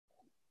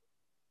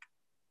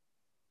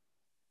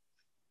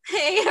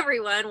Hey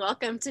everyone,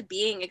 welcome to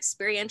Being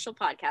Experiential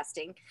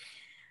Podcasting.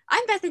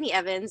 I'm Bethany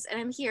Evans and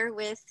I'm here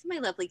with my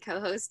lovely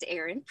co-host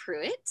Erin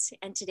Pruitt,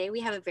 and today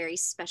we have a very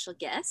special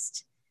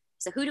guest.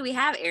 So who do we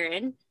have,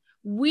 Erin?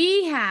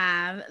 We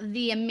have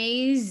the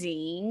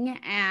amazing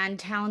and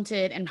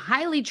talented and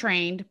highly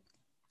trained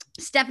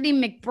Stephanie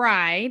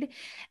McBride,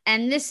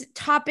 and this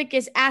topic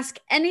is Ask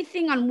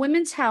Anything on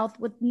Women's Health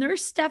with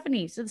Nurse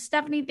Stephanie. So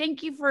Stephanie,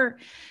 thank you for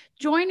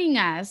joining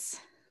us.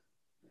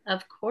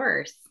 Of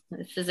course.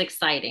 This is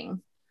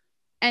exciting.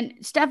 And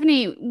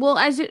Stephanie, well,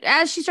 as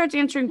she starts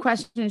answering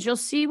questions, you'll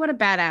see what a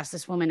badass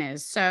this woman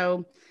is.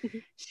 So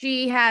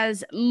she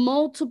has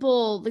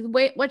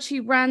what she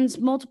runs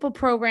multiple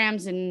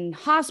programs in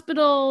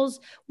hospitals.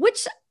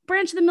 Which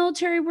branch of the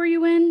military were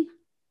you in?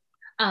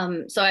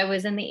 So I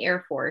was in the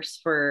Air Force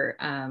for,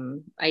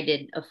 I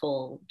did a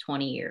full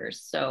 20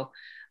 years. So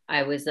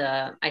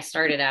I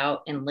started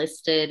out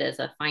enlisted as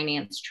a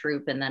finance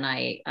troop, and then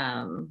I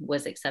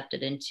was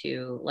accepted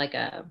into like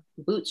a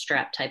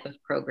bootstrap type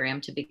of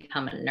program to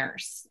become a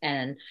nurse.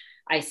 And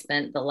I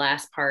spent the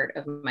last part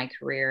of my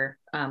career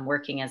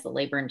working as a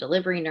labor and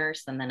delivery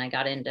nurse. And then I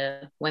got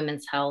into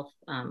women's health,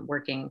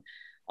 working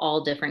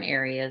all different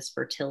areas,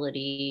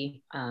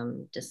 fertility,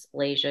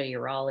 dysplasia,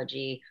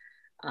 urology.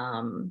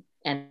 And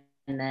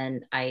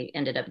then I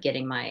ended up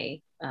getting my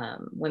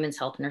women's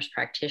health nurse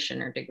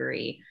practitioner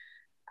degree.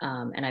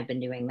 And I've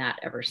been doing that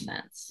ever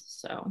since.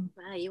 So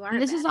wow, you are.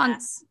 This is on,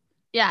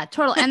 yeah,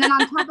 total. And then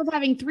on top of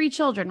having 3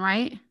 children,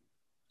 right?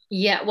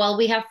 Yeah, well,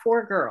 we have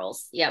 4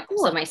 girls. Yep.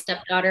 Cool. So my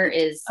stepdaughter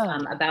is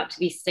about to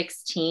be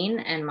 16,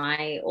 and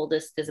my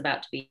oldest is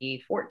about to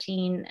be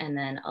 14, and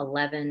then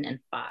 11 and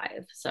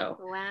 5. So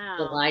wow,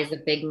 July's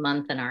a big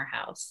month in our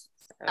house.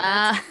 So.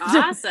 That's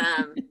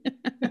awesome.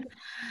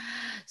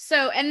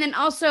 So, and then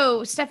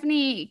also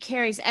Stephanie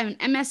carries an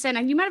MSN,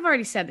 and you might have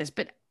already said this,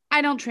 but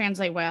I don't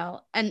translate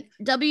well. And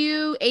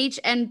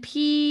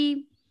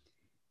WHNP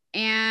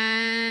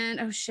and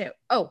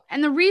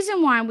and the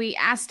reason why we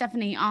asked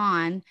Stephanie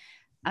on,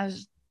 I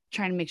was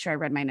trying to make sure I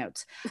read my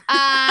notes.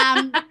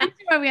 The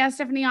reason why we asked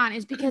Stephanie on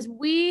is because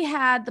we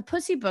had the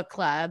Pussy Book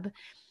Club,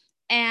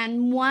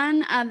 and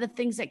one of the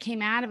things that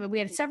came out of it, we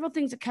had several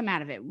things that come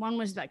out of it. One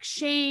was like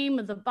shame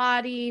of the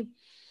body.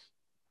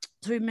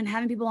 So we've been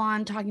having people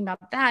on talking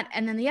about that.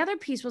 And then the other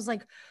piece was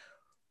like,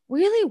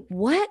 really,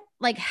 what?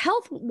 Like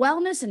health,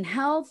 wellness and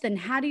health, and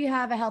how do you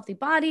have a healthy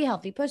body,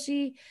 healthy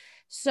pussy?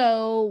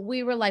 So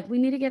we were like, we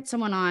need to get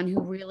someone on who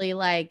really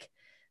like,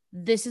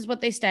 this is what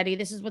they study,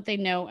 this is what they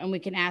know, and we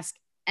can ask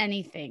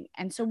anything.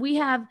 And so we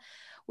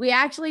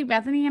actually,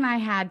 Bethany and I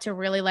had to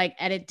really like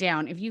edit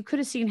down. If you could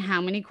have seen how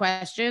many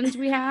questions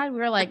we had, we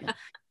were like,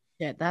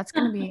 shit, that's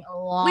going to be a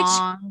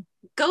long.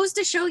 Which goes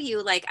to show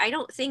you, like, I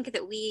don't think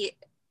that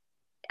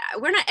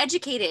we're not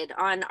educated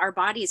on our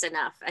bodies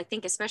enough, I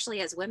think,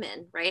 especially as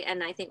women, right?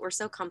 And I think we're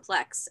so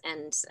complex,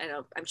 and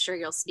I'm sure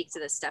you'll speak to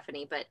this,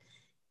 Stephanie, but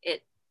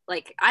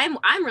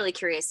I'm really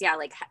curious,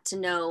 like to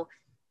know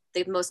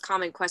the most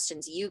common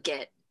questions you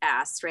get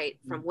asked, right,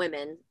 from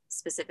women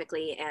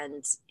specifically,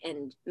 and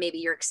maybe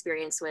your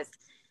experience with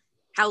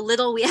how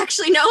little we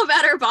actually know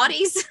about our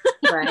bodies.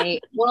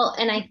 Right. Well,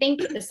 and I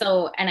think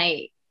so,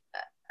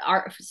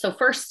 so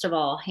first of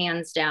all,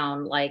 hands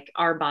down, like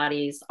our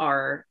bodies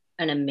are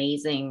an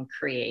amazing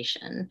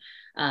creation.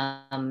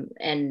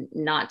 And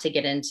not to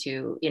get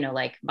into,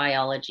 like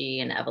biology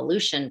and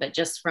evolution, but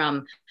just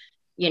from,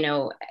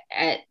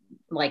 at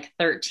like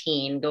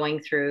 13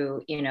 going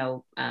through,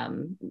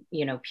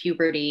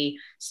 puberty,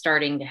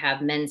 starting to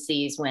have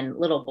menses when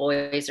little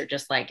boys are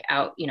just like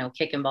out,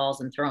 kicking balls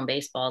and throwing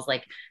baseballs,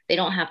 like they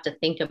don't have to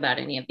think about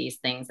any of these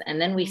things.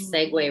 And then we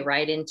segue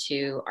right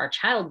into our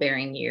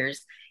childbearing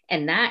years.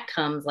 And that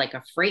comes like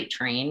a freight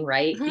train,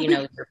 right?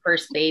 Your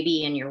first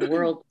baby and your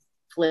world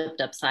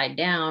flipped upside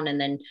down. And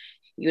then,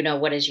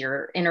 what does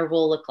your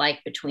interval look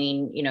like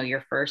between,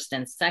 your first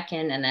and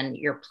second? And then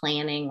you're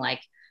planning like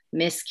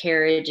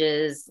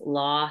miscarriages,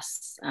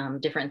 loss,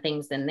 different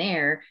things in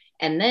there.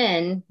 And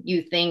then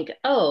you think,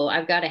 oh,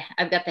 I've got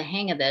the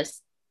hang of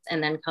this.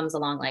 And then comes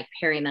along like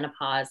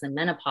perimenopause and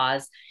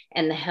menopause,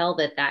 and the hell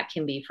that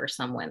can be for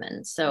some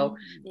women. So,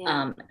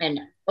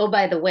 and oh,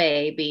 by the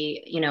way,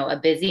 be, a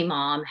busy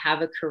mom,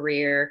 have a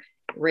career,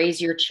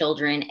 raise your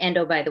children, and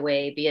oh, by the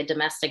way, be a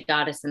domestic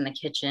goddess in the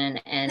kitchen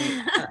and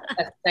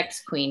a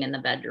sex queen in the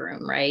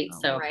bedroom, right?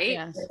 So right.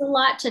 There's a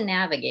lot to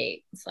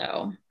navigate.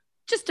 So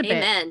just a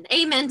bit.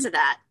 Amen to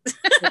that.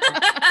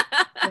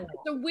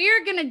 So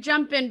we're going to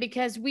jump in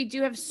because we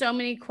do have so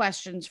many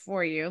questions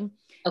for you.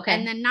 Okay.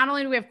 And then not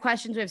only do we have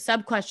questions, we have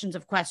sub questions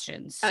of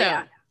questions.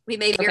 So we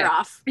may veer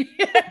off.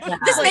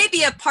 This may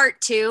be a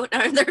part 2.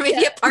 There may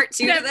be a part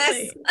 2 to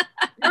this.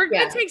 We're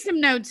going to take some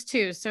notes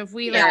too. So if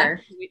we that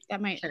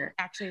might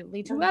actually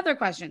lead to other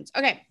questions.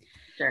 Okay.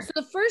 Sure. So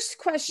the first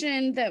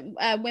question that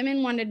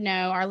women wanted to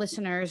know, our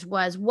listeners,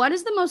 was what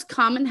is the most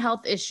common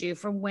health issue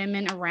for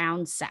women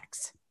around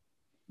sex?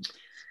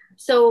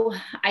 So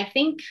I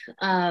think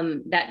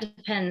that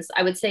depends.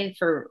 I would say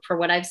for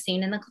what I've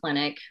seen in the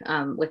clinic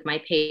with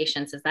my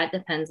patients is that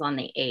depends on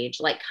the age,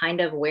 like kind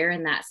of where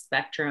in that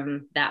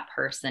spectrum that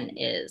person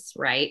is,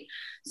 right?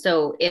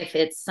 So if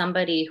it's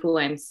somebody who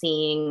I'm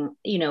seeing,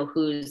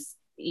 who's,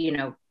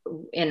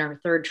 in her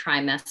third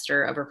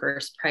trimester of her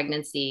first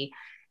pregnancy,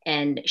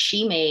 and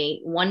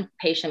one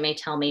patient may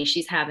tell me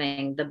she's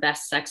having the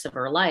best sex of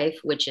her life,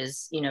 which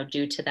is,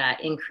 due to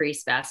that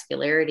increased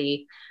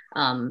vascularity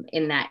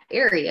in that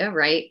area,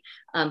 right?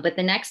 But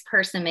the next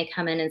person may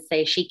come in and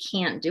say she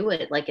can't do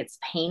it. Like it's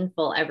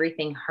painful.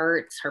 Everything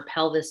hurts. Her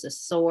pelvis is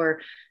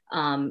sore.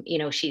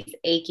 She's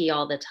achy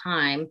all the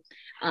time.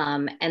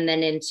 And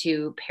then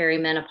into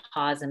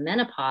perimenopause and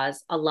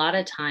menopause, a lot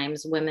of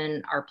times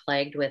women are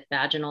plagued with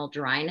vaginal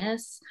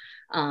dryness,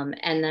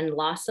 and then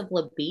loss of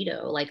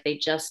libido. Like they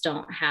just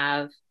don't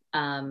have,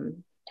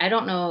 I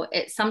don't know,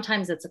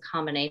 sometimes it's a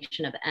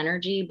combination of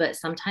energy, but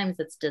sometimes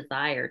it's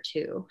desire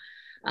too.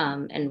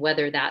 And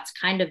whether that's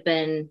kind of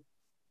been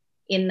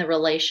in the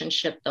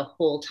relationship the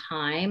whole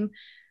time,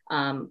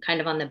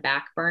 kind of on the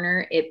back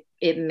burner, it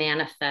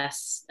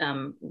manifests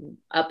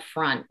up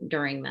front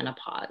during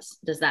menopause.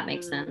 Does that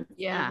make sense?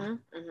 Yeah.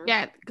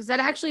 Yeah. Because that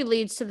actually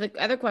leads to the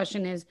other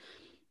question is,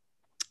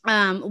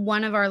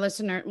 one of our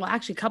listeners, well,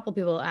 actually a couple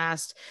people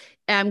asked,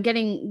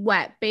 getting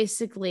wet.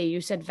 Basically,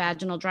 you said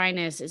vaginal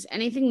dryness. Is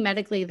anything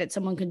medically that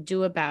someone could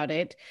do about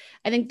it?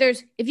 I think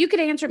if you could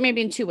answer it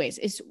maybe in two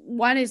ways.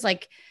 One is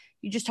like,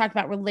 you just talked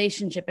about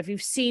relationship. If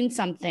you've seen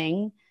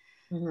something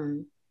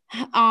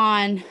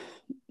on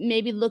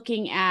maybe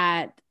looking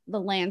at the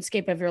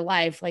landscape of your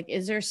life, like,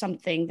 is there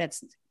something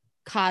that's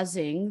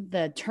causing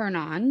the turn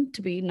on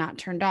to be not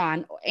turned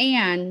on?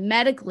 And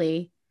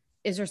medically,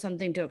 is there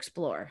something to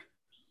explore?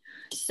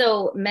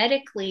 So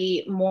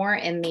medically, more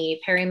in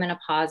the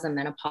perimenopause and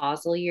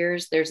menopausal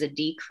years, there's a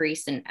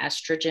decrease in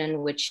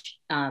estrogen, which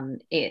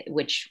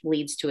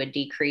leads to a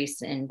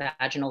decrease in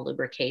vaginal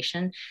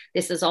lubrication.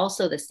 This is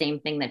also the same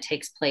thing that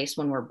takes place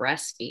when we're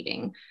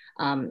breastfeeding.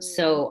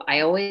 So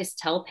I always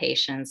tell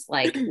patients,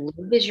 like,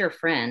 lube is your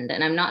friend.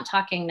 And I'm not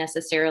talking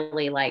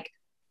necessarily like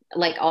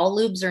all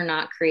lubes are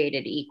not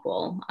created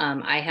equal.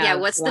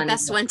 What's the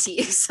best one to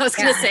use? So I was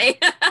going to say,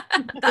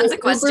 that's a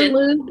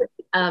question.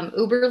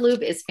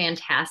 Uberlube is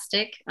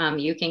fantastic.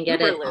 You can get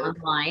it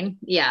online.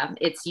 Yeah,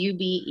 it's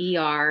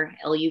UBERLUBE.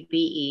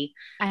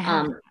 I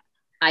found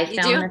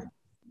this.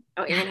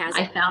 Oh, Erin has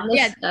it. I found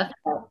this stuff.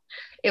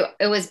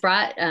 It was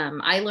brought,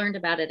 I learned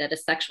about it at a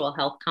sexual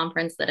health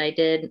conference that I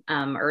did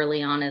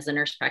early on as a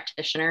nurse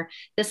practitioner.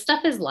 This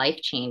stuff is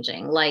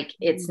life-changing. Like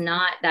it's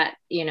not that,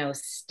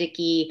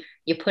 sticky,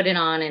 you put it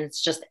on and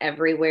it's just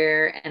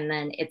everywhere and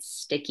then it's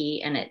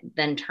sticky and it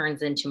then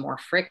turns into more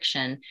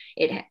friction.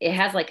 It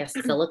has like a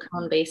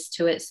silicone base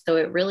to it. So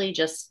it really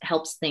just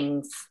helps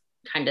things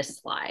kind of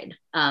slide.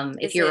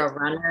 If you're a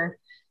runner,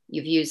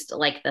 you've used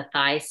like the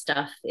thigh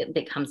stuff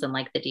that comes in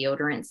like the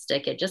deodorant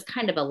stick. It just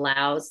kind of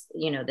allows,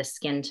 the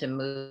skin to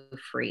move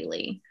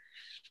freely.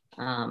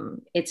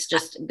 It's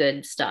just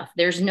good stuff.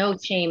 There's no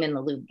shame in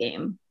the lube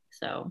game.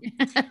 So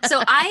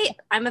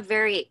I'm a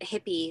very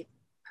hippie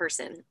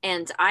person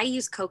and I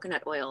use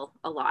coconut oil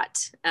a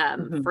lot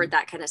for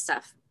that kind of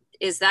stuff.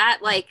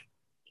 I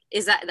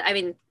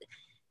mean,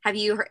 have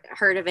you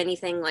heard of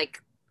anything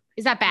like,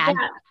 is that bad?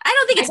 Yeah. I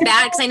don't think it's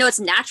bad because I know it's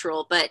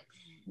natural, but.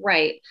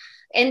 Right.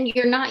 And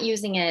you're not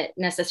using it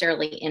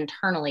necessarily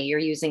internally, you're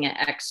using it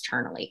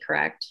externally,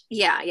 correct?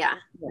 Yeah.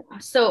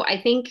 So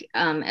I think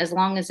as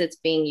long as it's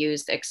being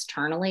used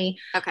externally,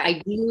 okay.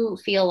 I do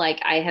feel like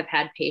I have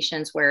had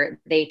patients where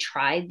they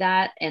tried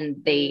that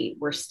and they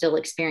were still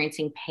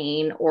experiencing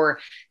pain, or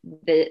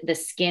the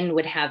skin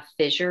would have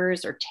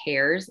fissures or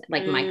tears,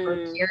 like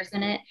micro tears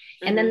in it.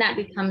 And then that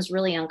becomes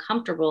really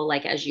uncomfortable,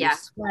 like as you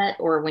sweat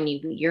or when you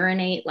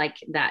urinate, like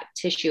that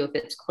tissue, if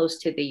it's close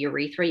to the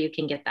urethra, you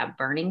can get that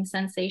burning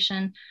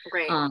sensation.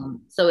 Right.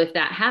 So if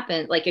that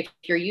happens, like if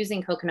you're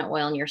using coconut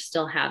oil and you're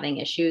still having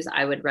issues,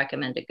 I would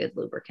recommend a good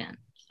lubricant.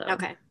 So,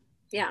 okay.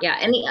 Yeah.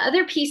 And the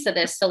other piece of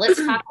this, so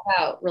let's talk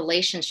about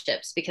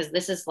relationships, because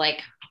this is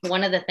like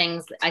one of the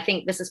things, I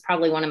think this is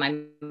probably one of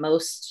my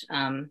most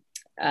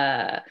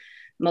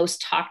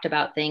talked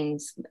about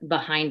things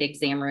behind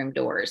exam room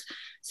doors.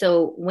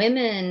 So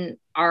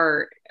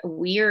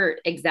we're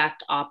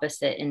exact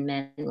opposite in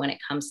men when it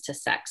comes to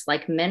sex.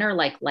 Like men are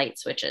like light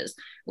switches,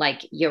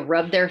 like you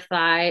rub their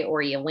thigh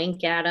or you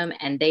wink at them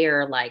and they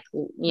are like,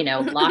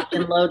 locked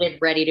and loaded,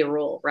 ready to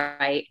roll.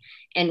 Right.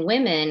 And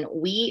women,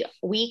 we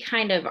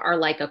kind of are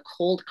like a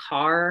cold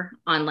car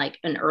on like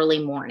an early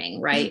morning,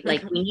 right?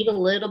 Like we need a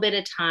little bit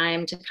of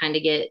time to kind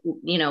of get,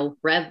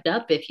 revved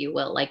up, if you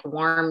will, like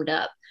warmed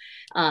up.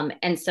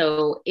 And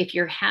so if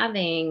you're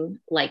having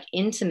like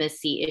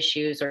intimacy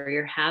issues or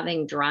you're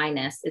having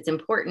dryness, it's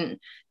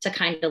important to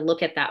kind of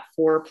look at that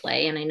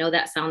foreplay. And I know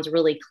that sounds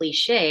really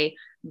cliche,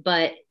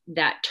 but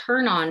that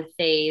turn on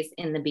phase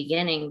in the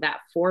beginning,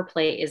 that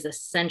foreplay is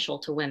essential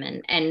to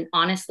women. And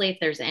honestly, if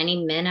there's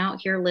any men out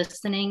here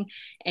listening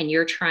and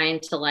you're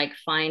trying to like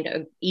find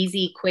a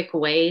easy, quick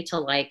way to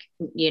like,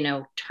 you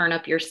know, turn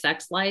up your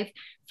sex life,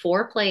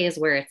 foreplay is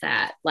where it's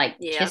at. Like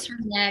kiss her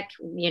neck,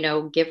 you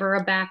know, give her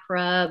a back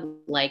rub,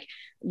 like,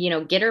 you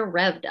know, get her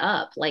revved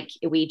up. Like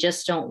we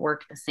just don't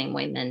work the same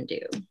way men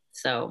do.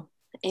 So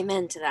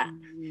amen to that.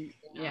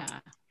 Yeah.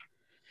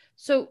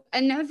 So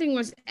another thing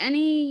was,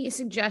 any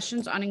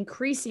suggestions on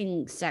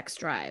increasing sex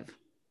drive?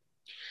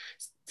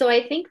 So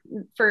I think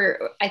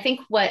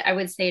what I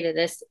would say to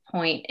this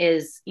point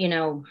is, you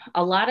know,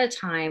 a lot of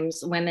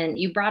times women,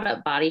 you brought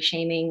up body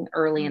shaming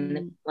earlier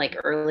in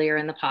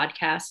the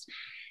podcast.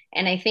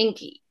 And I think,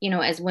 you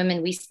know, as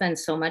women, we spend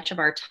so much of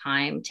our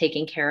time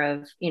taking care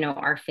of, you know,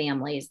 our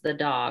families, the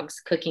dogs,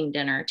 cooking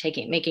dinner,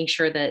 making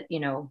sure that, you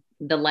know,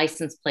 the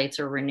license plates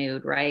are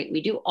renewed, right?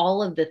 We do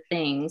all of the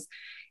things.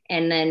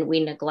 And then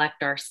we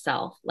neglect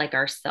ourself, like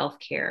our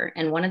self-care.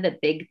 And one of the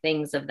big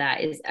things of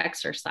that is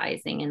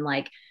exercising and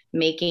like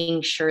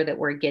making sure that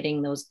we're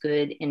getting those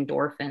good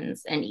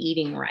endorphins and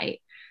eating right.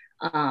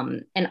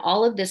 And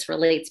all of this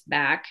relates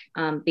back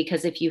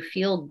because if you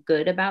feel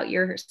good about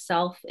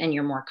yourself and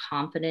you're more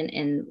confident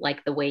in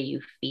like the way you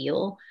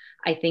feel,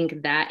 I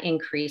think that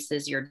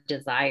increases your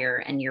desire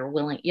and you're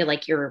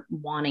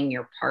wanting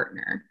your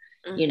partner,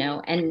 you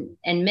know, and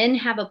men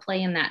have a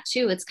play in that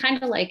too. It's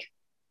kind of like,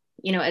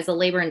 you know, as a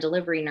labor and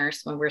delivery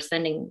nurse, when we're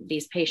sending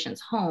these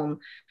patients home,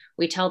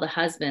 we tell the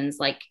husbands,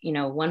 like, you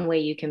know, one way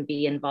you can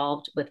be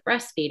involved with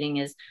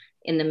breastfeeding is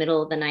in the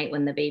middle of the night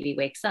when the baby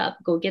wakes up,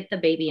 go get the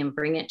baby and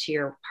bring it to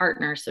your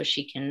partner so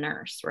she can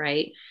nurse,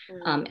 right?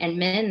 And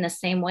men the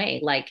same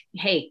way, like,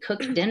 hey, cook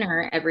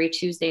dinner every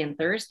Tuesday and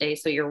Thursday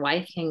so your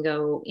wife can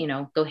go, you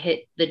know, go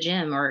hit the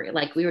gym, or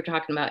like we were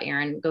talking about,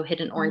 Erin, go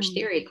hit an Orange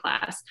Theory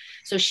class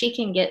so she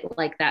can get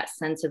like that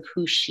sense of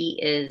who she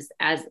is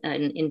as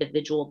an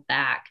individual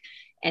back,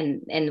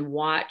 and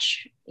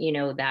watch, you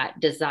know, that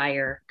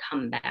desire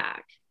come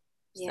back.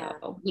 Yeah.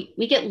 So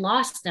we get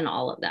lost in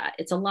all of that.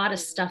 It's a lot of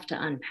stuff to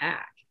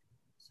unpack.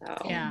 So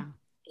yeah.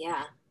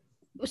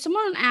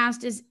 Someone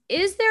asked, is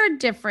there a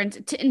difference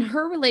in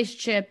her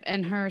relationship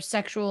and her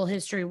sexual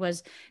history?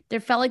 Was there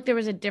felt like there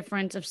was a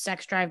difference of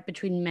sex drive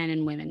between men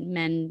and women,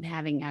 men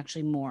having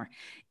actually more?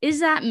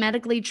 Is that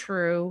medically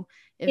true?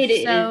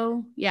 If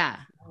so, yeah.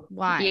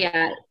 Why?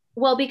 Yeah.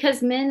 Well,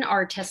 because men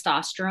are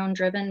testosterone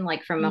driven,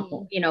 like from a,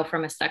 you know,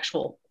 from a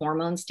sexual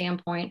hormone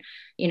standpoint,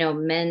 you know,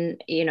 men,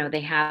 you know,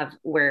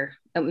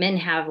 men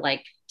have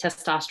like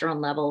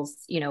testosterone levels,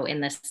 you know,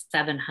 in the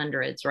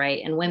 700s,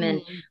 right? And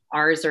women,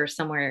 ours are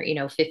somewhere, you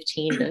know,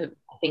 15 to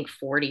I think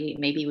 40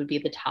 maybe would be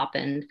the top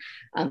end.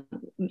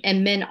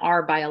 And men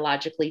are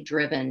biologically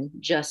driven,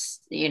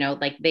 just, you know,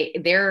 like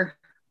their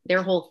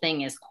whole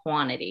thing is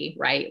quantity,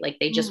 right? Like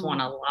they just want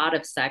a lot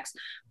of sex,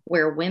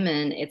 where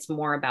women, it's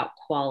more about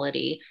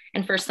quality.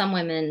 And for some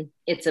women,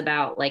 it's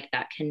about like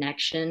that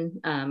connection.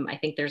 I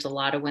think there's a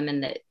lot of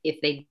women that if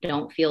they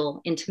don't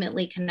feel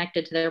intimately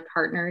connected to their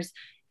partners,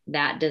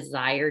 that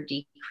desire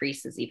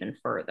decreases even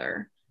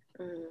further.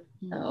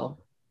 So,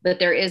 but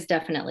there is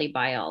definitely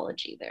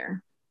biology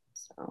there.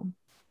 So,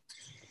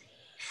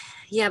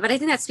 yeah, but I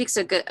think that speaks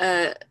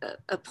to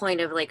a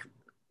point of like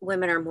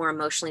women are more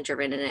emotionally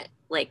driven, and it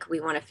like we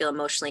want to feel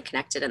emotionally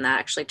connected, and that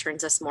actually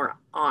turns us more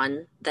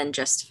on than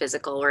just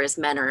physical, whereas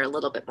men are a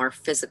little bit more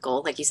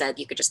physical. Like you said,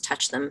 you could just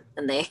touch them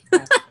and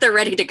they're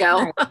ready to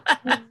go.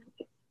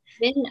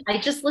 Then I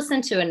just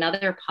listened to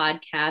another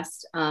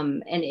podcast,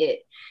 and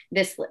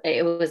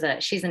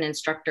she's an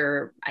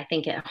instructor, I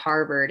think at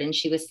Harvard, and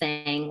she was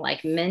saying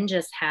like men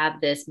just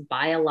have this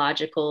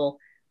biological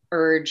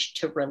urge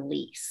to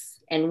release,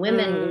 and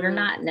women, we're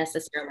not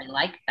necessarily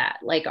like that.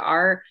 Like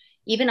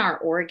even our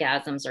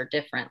orgasms are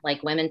different.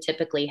 Like women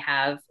typically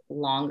have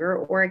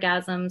longer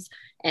orgasms,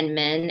 and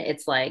men,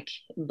 it's like,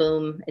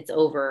 boom, it's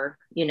over,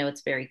 you know,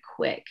 it's very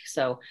quick.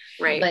 So,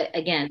 right. But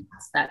again,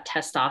 it's that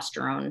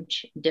testosterone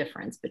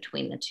difference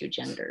between the two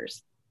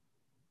genders.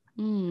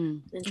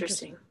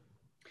 Interesting.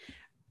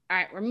 All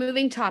right, we're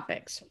moving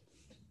topics.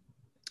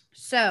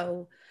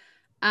 So,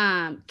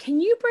 can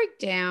you break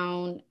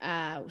down,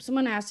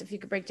 someone asked if you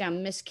could break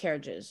down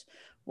miscarriages,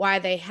 why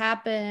they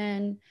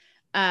happen,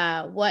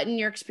 what in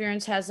your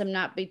experience has them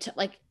not be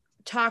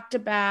talked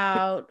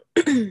about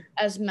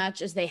as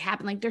much as they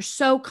happen? Like they're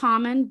so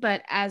common,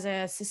 but as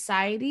a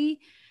society,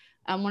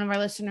 one of our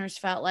listeners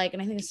felt like,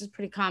 and I think this is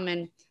pretty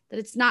common, that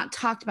it's not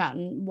talked about,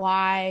 and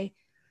why,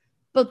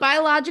 both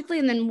biologically,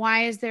 and then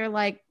why is there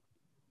like,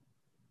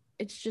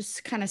 it's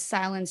just kind of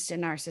silenced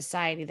in our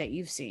society that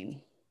you've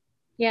seen?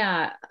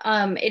 Yeah,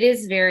 it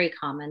is very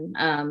common.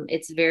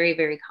 It's very,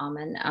 very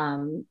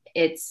common.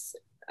 It's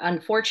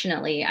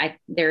unfortunately,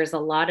 there's a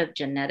lot of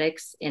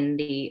genetics in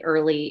the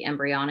early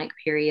embryonic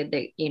period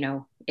that, you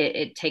know,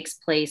 it takes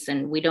place,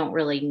 and we don't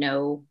really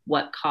know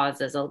what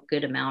causes a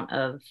good amount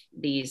of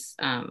these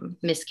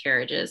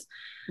miscarriages.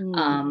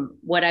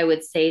 What I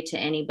would say to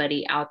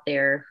anybody out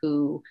there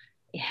who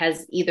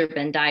has either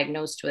been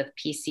diagnosed with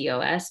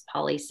PCOS,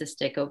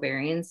 polycystic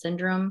ovarian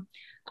syndrome,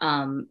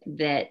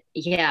 That,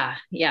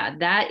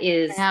 that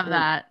is, I have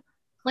that.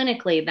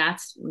 Clinically,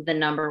 that's the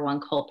number one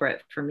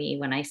culprit for me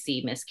when I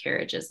see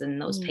miscarriages in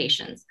those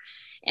patients.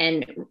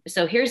 And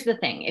so here's the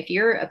thing. If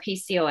you're a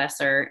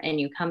PCOSer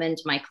and you come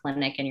into my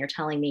clinic and you're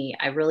telling me,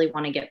 I really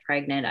want to get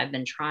pregnant, I've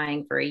been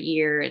trying for a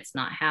year, it's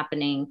not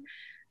happening.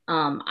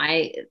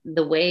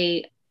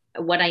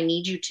 What I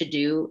need you to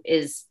do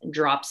is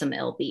drop some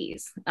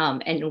LBs.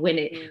 And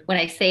when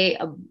I say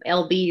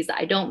LBs,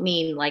 I don't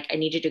mean like I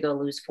need you to go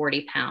lose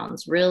 40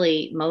 pounds.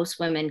 Really, most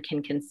women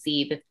can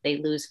conceive if they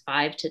lose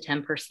 5 to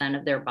 10%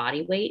 of their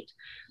body weight.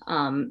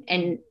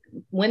 And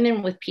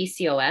women with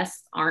PCOS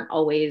aren't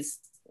always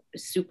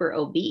super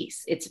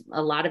obese. It's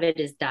a lot of it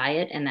is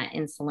diet and that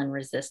insulin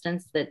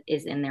resistance that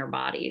is in their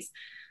bodies.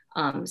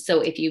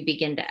 So if you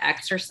begin to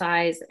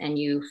exercise and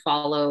you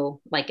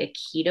follow like a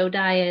keto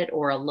diet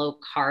or a low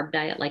carb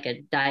diet, like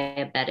a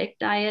diabetic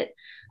diet,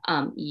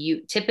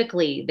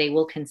 they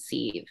will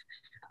conceive.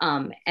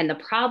 And the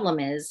problem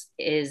is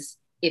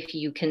if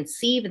you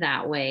conceive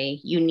that way,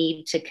 you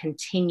need to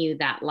continue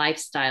that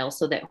lifestyle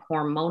so that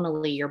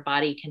hormonally your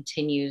body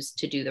continues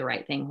to do the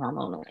right thing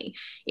hormonally.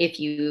 If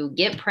you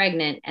get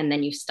pregnant and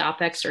then you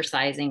stop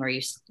exercising, or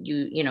you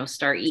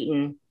start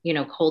eating,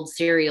 cold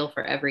cereal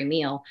for every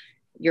meal,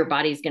 your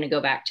body's going to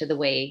go back to the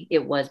way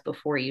it was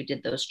before you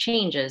did those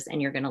changes,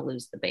 and you're going to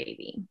lose the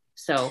baby.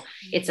 So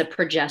it's a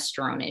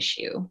progesterone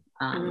issue,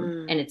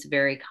 and it's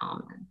very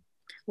common.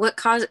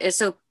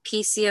 So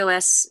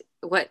PCOS,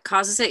 what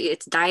causes it?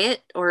 It's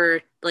diet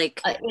or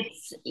like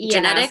it's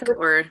genetic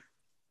or?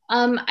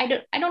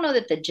 I don't know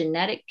that the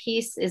genetic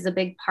piece is a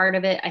big part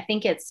of it. I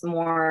think it's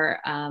more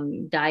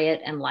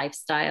diet and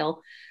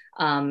lifestyle.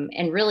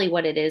 And really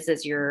what it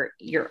is your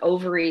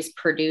ovaries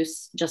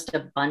produce just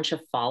a bunch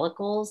of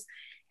follicles,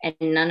 and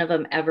none of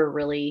them ever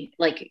really,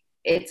 like,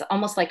 it's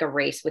almost like a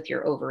race with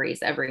your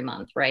ovaries every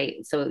month,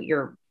 right? So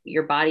your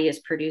body is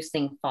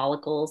producing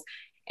follicles,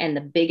 and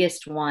the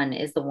biggest one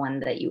is the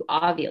one that you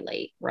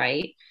ovulate,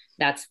 right?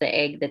 That's the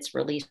egg that's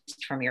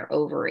released from your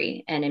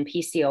ovary. And in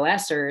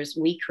PCOSers,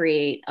 we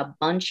create a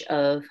bunch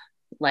of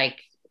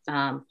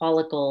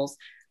follicles,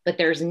 but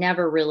there's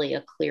never really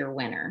a clear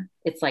winner.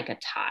 It's like a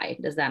tie.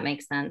 Does that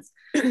make sense?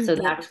 So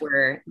that's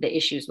where the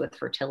issues with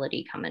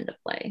fertility come into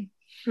play.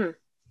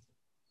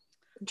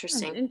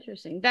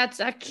 Interesting. That's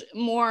actually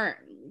more,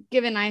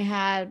 given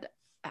I'm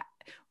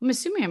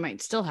assuming I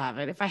might still have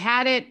it. If I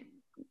had it,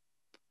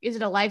 is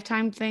it a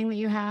lifetime thing that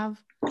you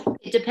have?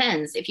 It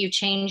depends. If you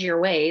change your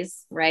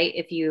ways, right?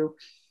 If you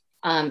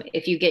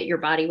get your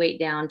body weight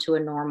down to a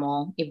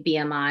normal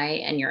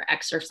BMI and you're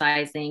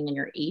exercising and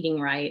you're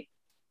eating right,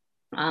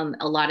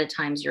 a lot of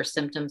times your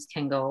symptoms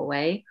can go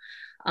away.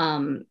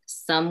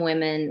 Some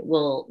women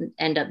will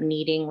end up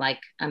needing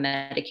like a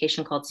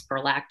medication called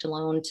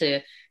spirlactolone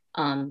to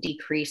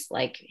decrease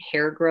like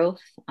hair growth,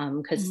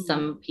 because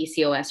some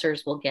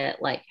PCOSers will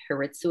get like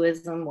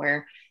hirsutism,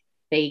 where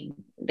they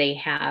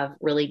have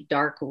really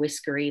dark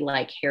whiskery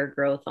like hair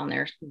growth on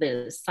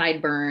the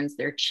sideburns,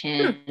 their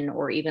chin,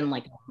 or even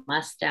like a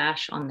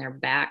mustache on their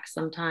back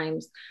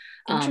sometimes,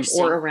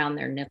 or around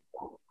their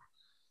nipple.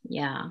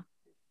 Yeah.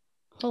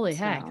 Holy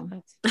heck.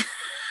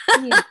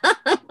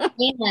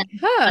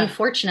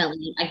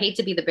 Unfortunately, I hate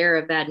to be the bearer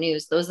of bad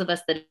news. Those of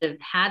us that have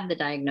had the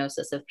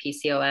diagnosis of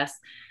PCOS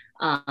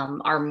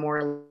are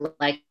more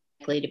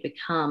likely to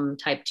become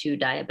type 2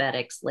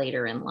 diabetics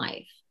later in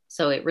life.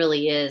 So it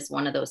really is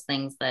one of those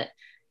things that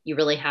you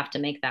really have to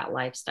make that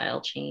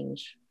lifestyle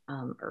change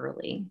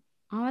early.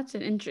 Oh, that's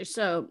an interest.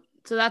 So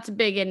that's a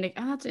big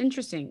indicator. Oh, that's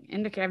interesting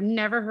indicator. I've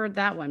never heard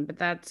that one, but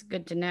that's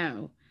good to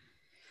know.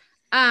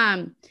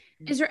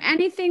 Is there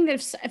anything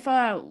that if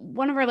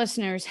one of our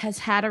listeners has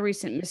had a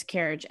recent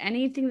miscarriage,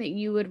 anything that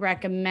you would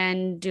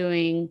recommend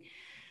doing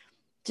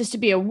just to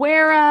be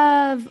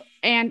aware of,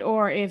 and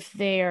or if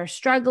they are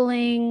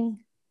struggling,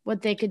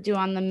 what they could do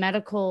on the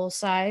medical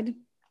side?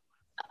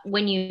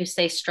 When you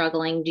say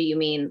struggling, do you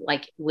mean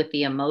like with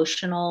the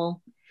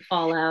emotional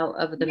fallout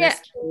of the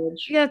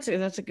miscarriage? Yeah,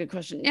 that's a good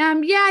question.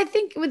 I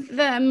think with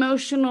the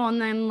emotional, and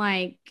then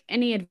like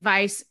any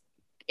advice,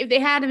 if they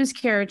had a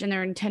miscarriage and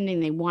they're intending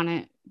they want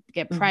to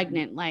get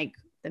pregnant, like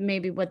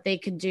maybe what they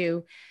could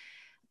do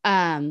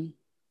to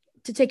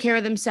take care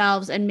of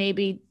themselves, and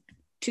maybe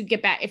to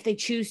get back, if they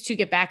choose to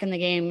get back in the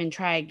game and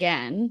try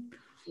again.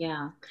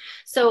 Yeah.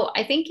 So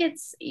I think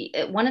it's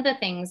one of the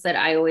things that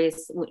I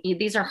always,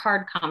 these are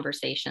hard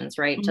conversations,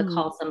 right? To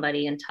call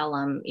somebody and tell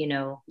them,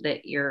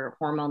 that your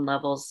hormone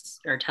levels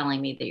are telling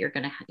me that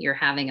you're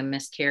having a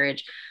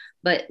miscarriage.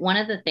 But one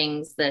of the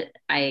things that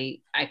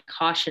I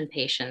caution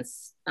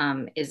patients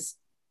is,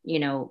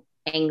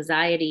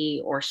 anxiety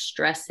or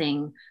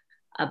stressing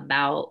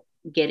about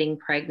getting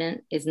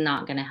pregnant is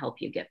not going to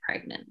help you get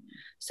pregnant.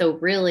 So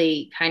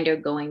really kind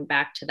of going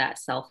back to that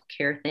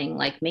self-care thing,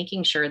 like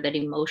making sure that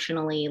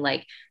emotionally,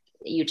 like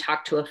you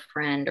talk to a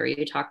friend, or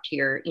you talk to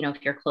your,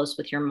 if you're close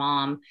with your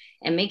mom,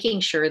 and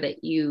making sure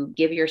that you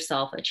give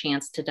yourself a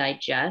chance to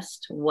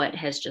digest what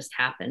has just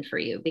happened for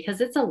you,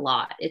 because it's a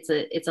lot.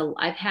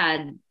 I've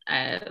had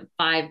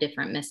 5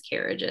 different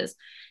miscarriages,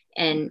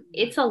 And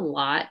it's a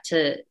lot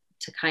to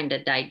kind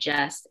of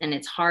digest, and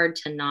it's hard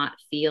to not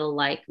feel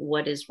like,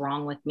 what is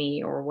wrong with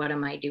me, or what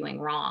am I doing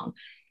wrong?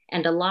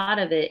 And a lot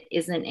of it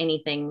isn't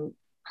anything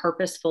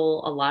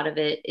purposeful. A lot of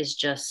it is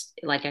just,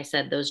 like I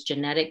said, those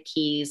genetic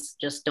keys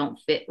just don't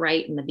fit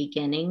right in the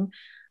beginning.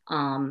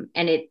 And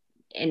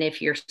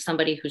if you're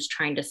somebody who's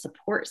trying to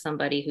support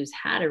somebody who's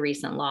had a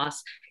recent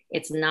loss,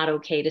 it's not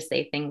okay to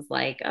say things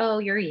like, oh,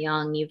 you're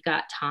young, you've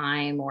got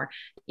time, or,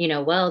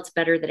 well, it's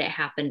better that it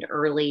happened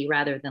early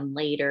rather than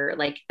later.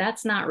 Like,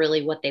 that's not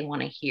really what they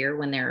want to hear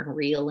when they're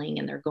reeling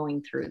and they're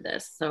going through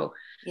this. So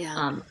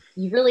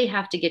you really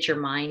have to get your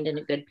mind in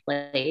a good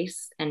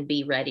place and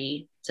be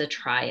ready to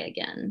try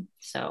again.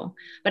 So,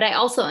 but I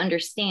also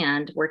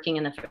understand, working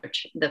in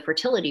the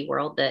fertility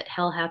world, that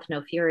hell hath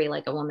no fury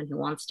like a woman who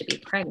wants to be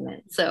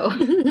pregnant. So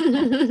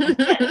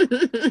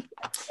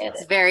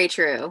it's very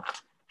true.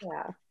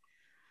 Yeah.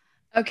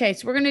 Okay,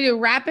 so we're going to do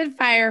rapid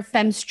fire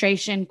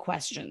femstration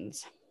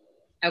questions.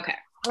 Okay.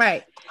 All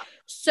right.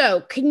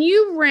 So can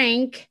you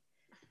rank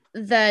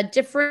the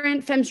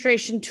different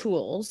femstration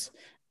tools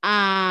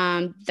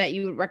that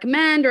you would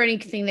recommend, or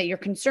anything that you're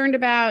concerned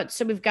about?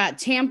 So we've got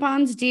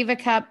tampons, Diva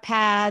Cup,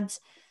 pads,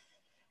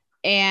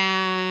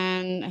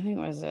 and I think it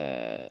was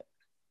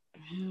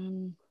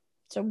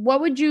so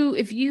what would you,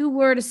 if you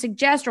were to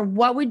suggest, or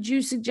what would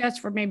you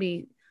suggest for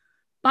maybe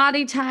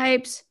body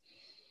types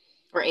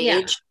or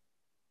age?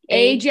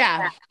 Age,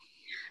 yeah.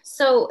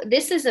 So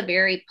this is a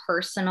very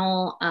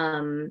personal,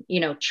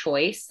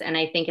 choice. And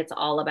I think it's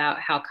all about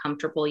how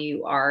comfortable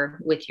you are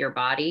with your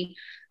body.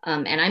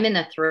 And I'm in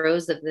the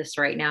throes of this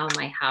right now in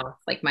my house.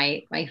 Like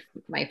my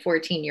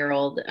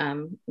 14-year-old,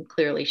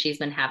 clearly she's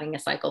been having a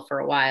cycle for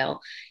a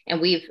while,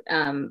 and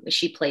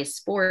she plays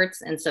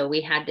sports. And so we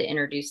had to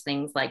introduce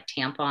things like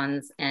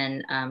tampons,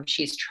 and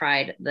she's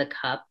tried the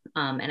cup.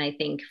 And I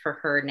think for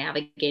her,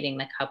 navigating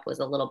the cup was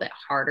a little bit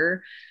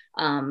harder.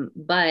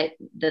 But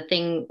the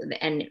thing,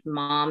 and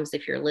moms,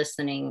 if you're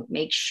listening,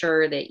 make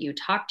sure that you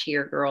talk to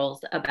your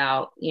girls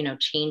about,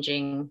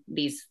 changing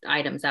these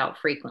items out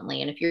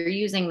frequently. And if you're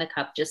using the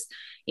cup, just,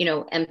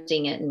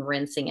 emptying it and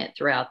rinsing it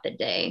throughout the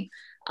day.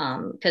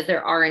 Because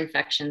there are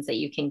infections that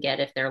you can get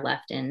if they're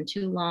left in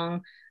too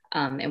long.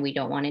 And we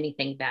don't want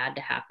anything bad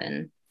to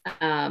happen.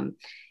 And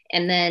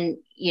then,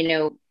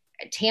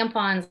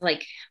 tampons,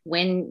 like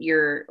when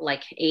you're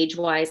like age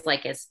wise,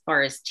 like as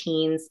far as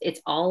teens, it's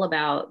all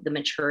about the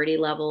maturity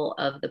level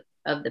of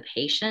the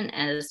patient,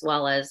 as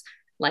well as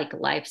like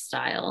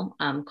lifestyle.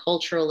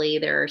 Culturally,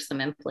 there are some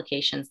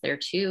implications there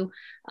too.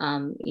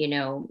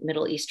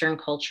 Middle Eastern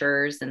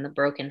cultures and the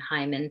broken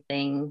hymen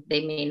thing,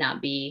 they may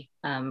not be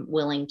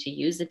willing to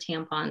use a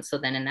tampon. So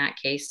then in that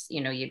case,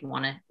 you'd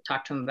want to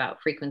talk to them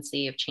about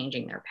frequency of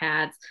changing their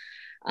pads.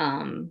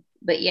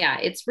 But yeah,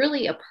 it's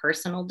really a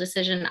personal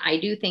decision. I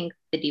do think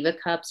the Diva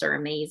Cups are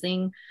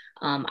amazing.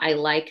 I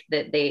like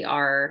that they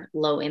are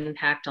low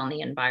impact on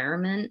the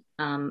environment.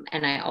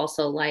 And I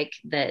also like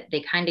that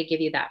they kind of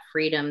give you that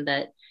freedom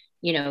that,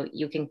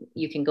 you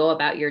can go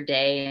about your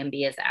day and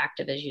be as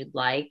active as you'd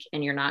like,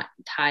 and you're not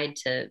tied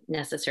to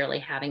necessarily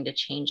having to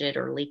change it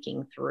or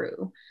leaking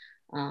through.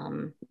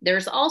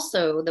 There's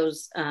also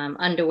those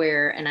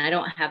underwear, and I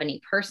don't have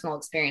any personal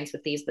experience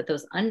with these, but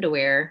those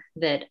underwear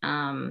that,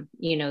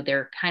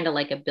 they're kind of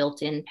like a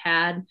built-in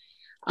pad.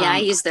 Yeah, I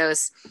use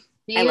those.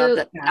 I love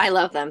them. Yeah. I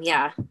love them.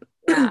 Yeah.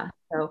 Yeah.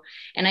 So,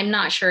 and I'm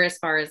not sure as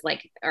far as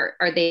like,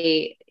 are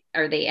they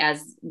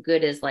as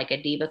good as like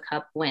a Diva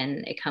Cup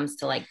when it comes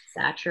to like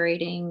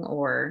saturating,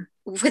 or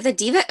with a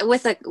Diva,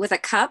 with a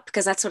cup?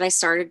 Because that's what I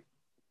started.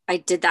 I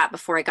did that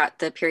before I got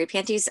the period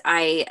panties.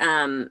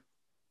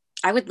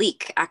 I would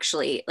leak,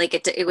 actually. Like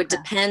it would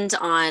depend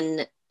on,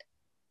 and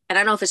I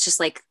don't know if it's just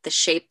like the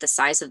shape, the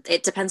size of,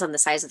 it depends on the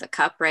size of the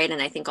cup, right?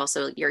 And I think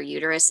also your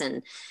uterus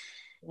and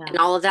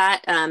all of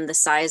that, the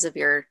size of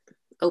your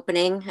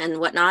opening and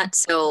whatnot.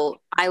 So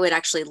I would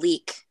actually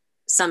leak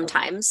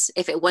sometimes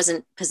if it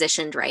wasn't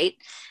positioned right.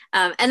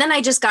 And then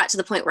I just got to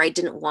the point where I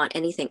didn't want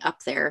anything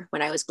up there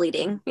when I was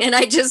bleeding, and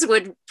I just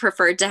would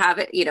prefer to have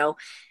it,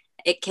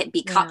 it can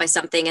be caught by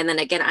something. And then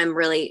again, I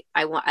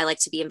like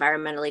to be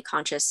environmentally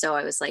conscious. So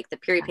I was like, the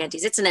period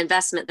panties, it's an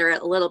investment. They're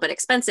a little bit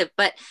expensive,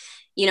 but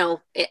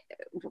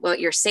what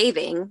you're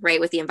saving, right,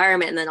 with the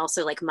environment, and then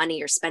also like money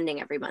you're spending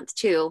every month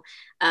too,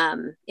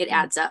 it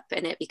adds up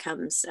and it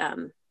becomes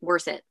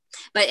worth it.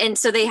 And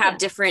so they have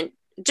different,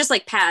 just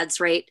like pads,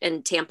 right,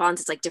 and tampons,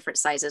 it's like different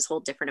sizes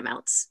hold different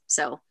amounts.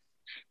 So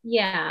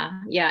yeah.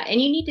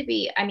 And you need to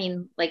be, I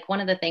mean, like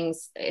one of the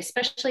things,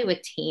 especially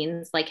with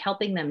teens, like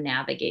helping them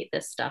navigate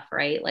this stuff,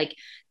 right? Like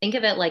think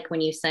of it like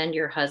when you send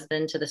your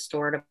husband to the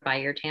store to buy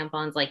your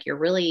tampons, like you're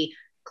really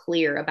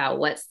clear about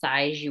what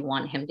size you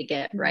want him to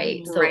get,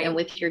 right? So, and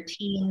with your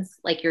teens,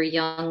 like your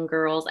young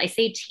girls, I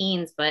say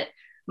teens, but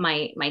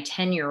my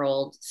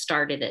 10-year-old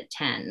started at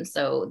 10.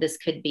 So this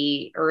could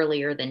be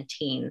earlier than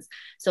teens.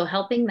 So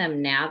helping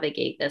them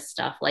navigate this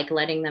stuff, like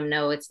letting them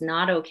know it's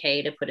not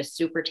okay to put a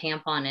super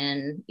tampon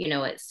in,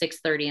 at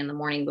 6:30 in the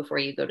morning before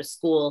you go to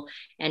school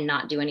and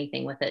not do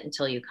anything with it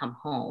until you come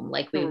home.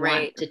 Like we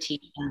want to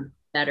teach them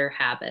better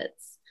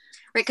habits.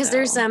 Right, because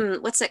there's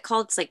what's it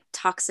called? It's like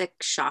toxic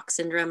shock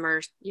syndrome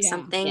or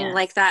something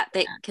like that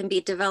can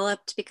be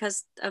developed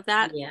because of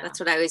that. Yeah. That's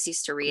what I always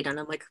used to read, and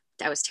I'm like,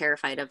 I was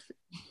terrified of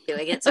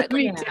doing it, so I'd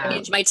like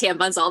change my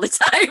tampons all the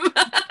time.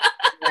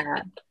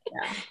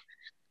 Yeah.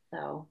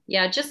 So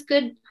yeah, just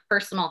good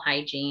personal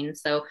hygiene.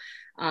 So,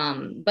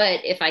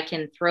 but if I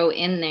can throw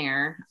in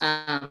there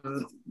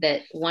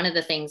that one of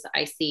the things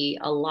I see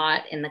a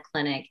lot in the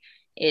clinic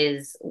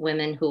is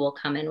women who will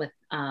come in with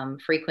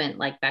frequent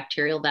like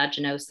bacterial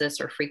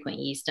vaginosis or frequent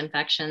yeast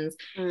infections.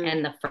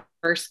 And the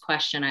first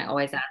question I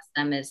always ask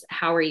them is,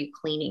 how are you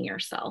cleaning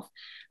yourself?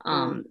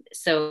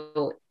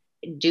 So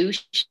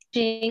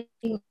douching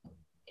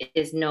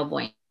is no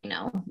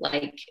bueno.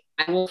 Like,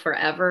 I will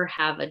forever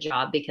have a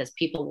job because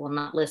people will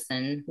not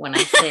listen when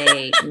I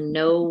say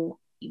no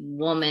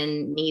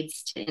woman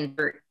needs to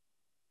invert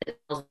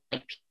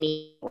like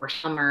pee or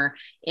summer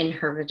in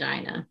her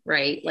vagina,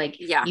 right? Like,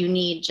 you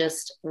need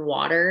just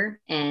water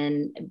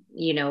and,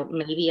 you know,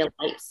 maybe a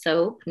light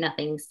soap,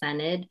 nothing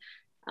scented.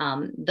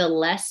 The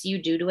less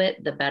you do to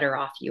it, the better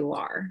off you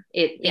are.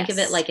 Think of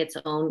it like its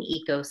own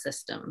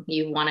ecosystem.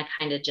 You want to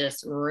kind of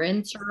just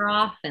rinse her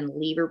off and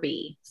leave her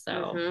be.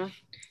 So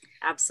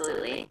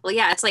absolutely. Well,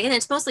 yeah, it's like, and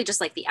it's mostly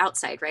just like the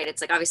outside, right?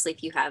 It's like, obviously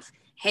if you have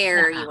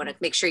hair, you want to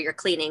make sure you're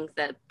cleaning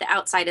the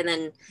outside, and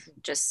then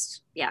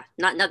just,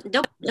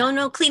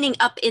 no cleaning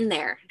up in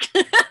there.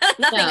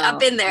 Nothing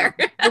up in there.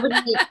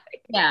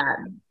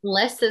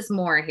 Less is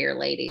more here,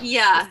 ladies.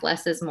 Just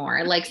less is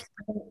more. Like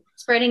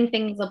spreading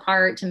things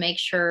apart to make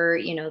sure,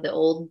 you know, the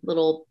old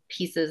little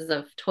pieces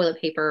of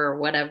toilet paper or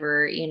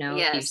whatever, you know,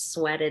 if you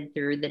sweated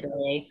through the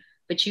day,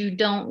 but you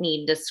don't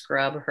need to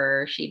scrub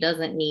her. She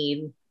doesn't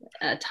need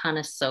a ton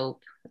of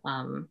soap.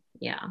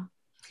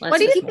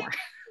 Less is more.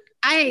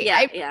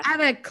 I had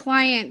a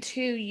client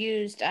who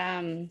used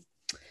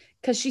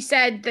because she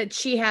said that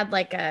she had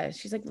like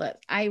she's like, look,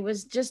 I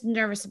was just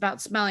nervous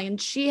about smelling,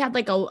 and she had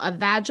like a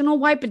vaginal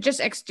wipe, but just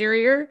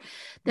exterior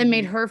that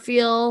made her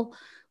feel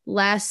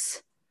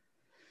less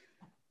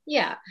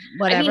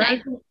whatever.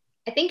 I mean,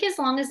 I think as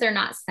long as they're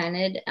not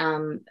scented,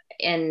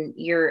 and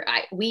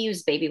we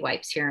use baby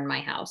wipes here in my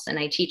house, and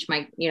I teach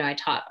I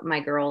taught my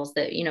girls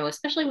that, you know,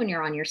 especially when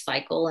you're on your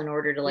cycle, in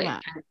order to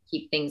kind of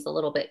keep things a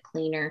little bit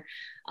cleaner.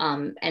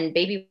 And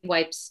baby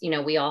wipes, you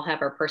know, we all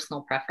have our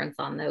personal preference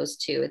on those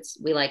too.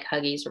 We like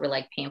Huggies, or we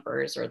like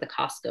Pampers, or the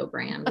Costco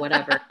brand,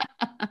 whatever.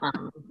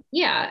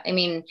 I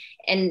mean,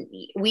 and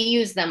we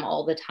use them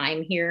all the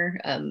time here.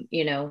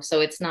 You know,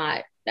 so it's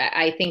not,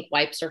 I think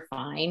wipes are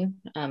fine.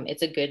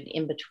 It's a good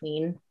in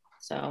between.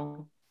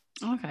 So,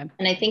 okay.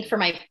 And I think for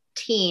my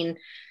teen,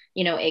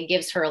 you know, it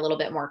gives her a little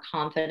bit more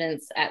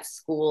confidence at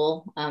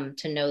school,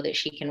 to know that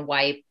she can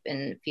wipe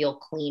and feel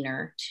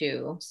cleaner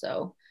too.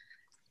 So,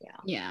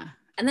 yeah.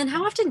 And then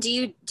how often do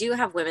you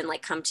have women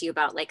like come to you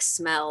about like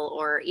smell,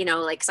 or, you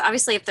know, like, so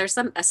obviously if there's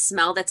a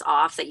smell that's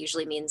off, that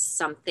usually means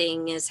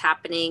something is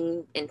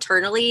happening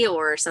internally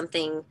or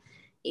something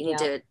you need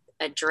to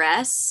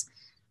address.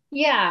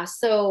 Yeah.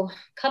 So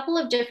a couple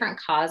of different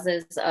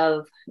causes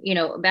of, you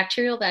know,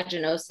 bacterial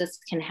vaginosis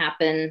can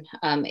happen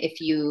if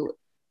you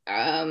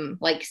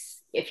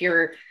if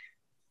you're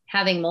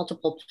having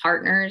multiple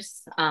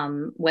partners,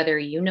 whether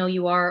you know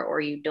you are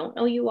or you don't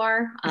know you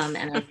are.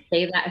 And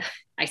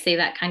I say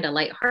that kind of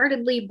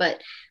lightheartedly, but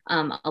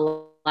a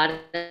lot of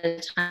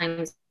the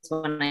times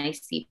when I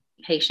see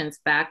patients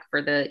back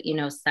for the, you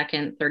know,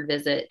 second, third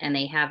visit, and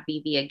they have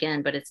BV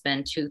again, but it's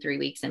been 2-3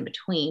 weeks in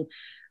between.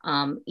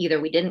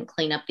 Either we didn't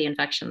clean up the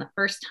infection the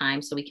first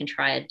time, so we can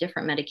try a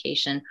different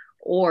medication,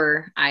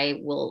 or I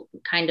will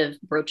kind of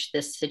broach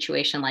this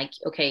situation like,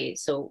 okay,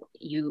 so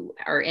you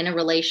are in a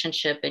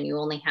relationship and you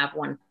only have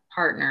one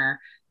partner.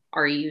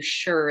 Are you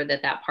sure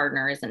that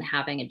partner isn't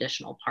having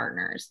additional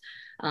partners?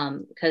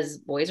 Because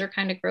boys are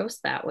kind of gross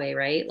that way,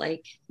 right?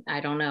 Like,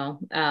 I don't know.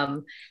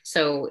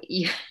 So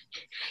you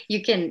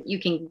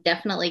can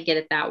definitely get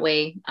it that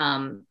way.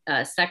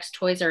 Sex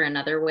toys are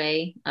another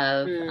way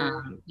of,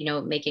 you know,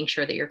 making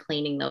sure that you're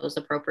cleaning those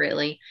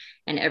appropriately,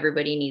 and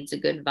everybody needs a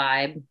good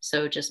vibe.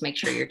 So just make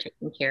sure you're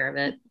taking care of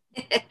it.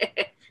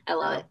 I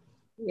love it.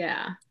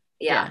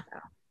 Yeah.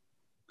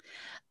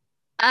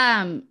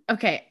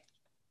 Okay.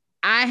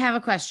 I have a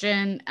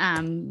question.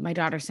 My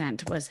daughter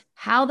sent was,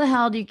 how the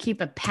hell do you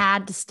keep a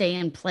pad to stay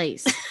in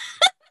place?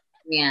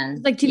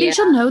 Man, like, do you think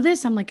she'll know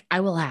this? I'm like, I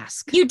will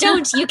ask. You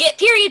don't. You get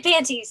period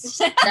panties.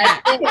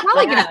 I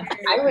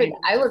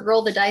would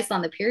roll the dice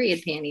on the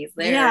period panties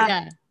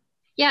there.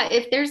 Yeah.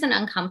 If there's an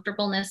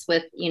uncomfortableness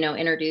with, you know,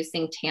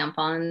 introducing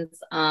tampons,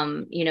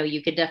 you know,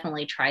 you could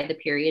definitely try the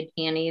period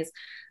panties.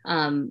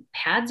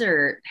 Pads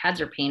are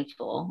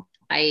painful.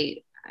 I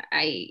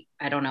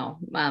don't know.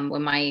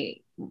 When my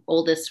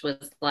oldest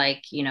was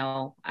like, you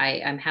know,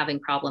 I'm having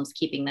problems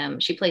keeping them.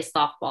 She plays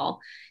softball,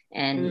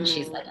 and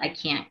she's like, I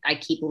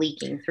keep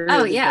leaking through.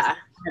 Oh yeah.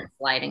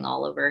 Sliding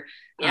all over.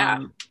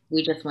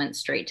 We just went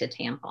straight to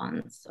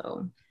tampons.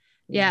 So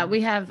yeah,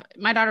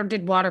 my daughter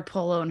did water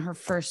polo in her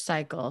first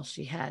cycle.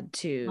 She had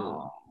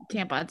 2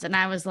 tampons, and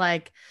I was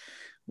like,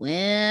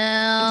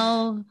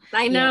 Well,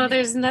 I know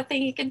there's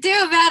nothing you can do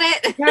about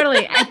it.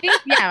 Totally. I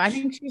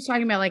think she was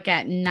talking about like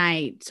at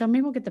night. So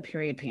maybe we'll get the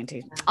period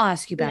panties. I'll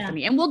ask you,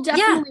 Bethany. And we'll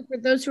definitely, for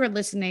those who are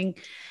listening,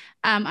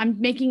 I'm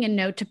making a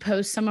note to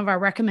post some of our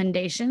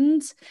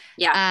recommendations.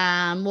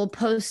 Yeah. We'll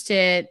post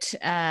it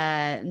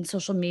in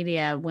social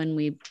media when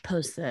we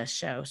post the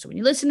show. So when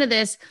you listen to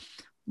this,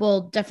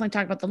 we'll definitely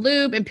talk about the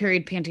lube and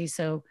period panties.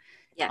 So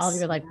all of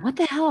you are like, what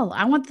the hell?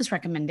 I want this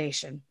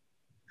recommendation.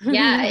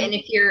 Yeah. And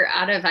if you're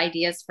out of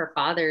ideas for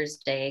Father's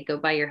Day, go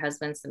buy your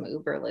husband some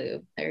Uber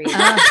lube. There you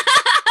go.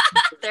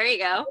 There you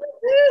go.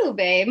 Ooh,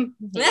 babe.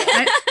 Yeah.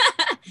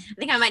 I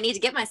think I might need to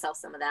get myself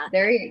some of that.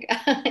 There you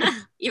go.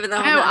 Even though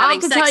I'm not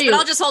having sex, but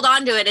I'll just hold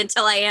on to it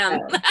until I am.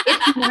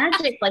 It's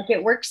magic. Like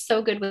it works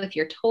so good with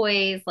your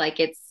toys.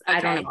 Like it's, I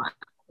don't know.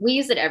 We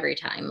use it every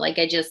time. Like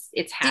it's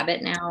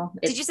habit now.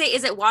 Did you say,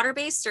 is it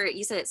water-based or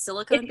you said it's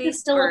silicone-based?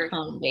 It's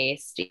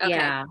silicone-based.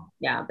 Okay.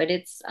 Yeah. But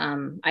it's,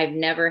 I've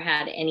never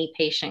had any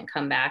patient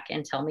come back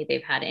and tell me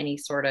they've had any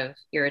sort of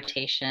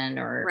irritation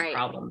or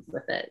problems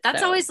with it.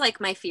 That's always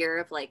like my fear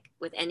of like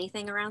with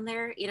anything around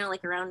there, you know,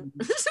 like around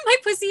my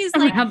pussy is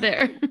like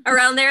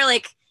around there,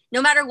 like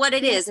no matter what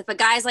it is, if a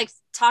guy's like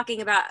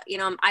talking about, you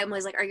know, I'm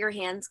always like, are your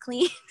hands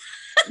clean?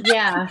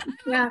 Yeah.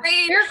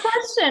 Fair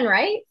question,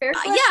 right? Fair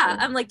question. Yeah.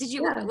 I'm like,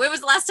 when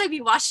was the last time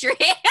you washed your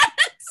hands?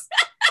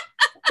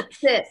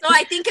 So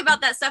I think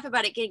about that stuff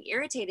about it getting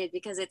irritated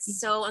because it's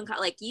so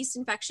like yeast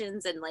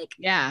infections and like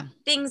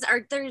things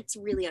are there. It's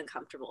really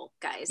uncomfortable,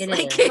 guys.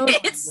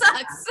 It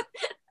sucks.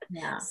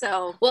 Yeah.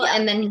 So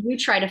and then you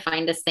try to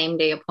find a same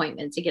day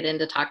appointment to get in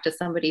to talk to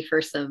somebody for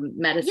some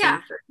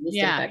medicine for yeast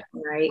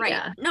infection, right?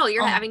 Yeah. No,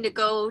 you're having to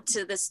go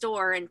to the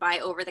store and buy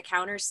over the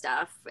counter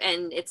stuff,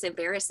 and it's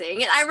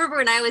embarrassing. And I remember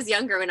when I was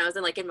younger, when I was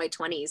in my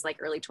 20s, like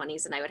early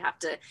 20s, and I would have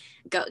to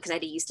go because I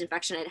had a yeast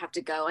infection.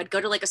 I'd go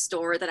to like a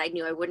store that I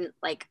knew I wouldn't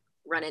like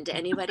run into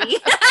anybody.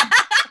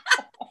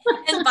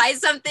 And buy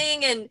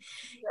something and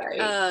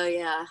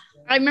I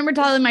remember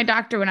telling my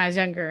doctor when I was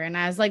younger and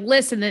I was like,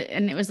 listen,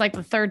 and it was like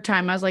the third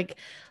time I was like,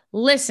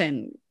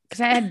 listen,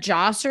 because I had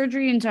jaw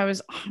surgery and so I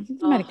was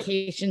on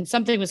medication,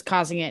 something was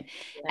causing it.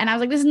 And I was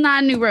like, this is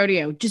not a new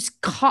rodeo.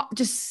 Just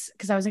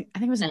because I think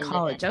it was in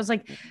college. I was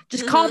like,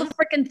 just call the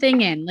freaking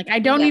thing in. Like, I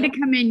don't need to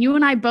come in. You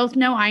and I both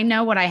know I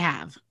know what I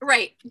have.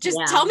 Right. Just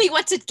tell me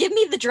give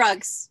me the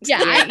drugs.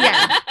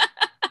 Yeah.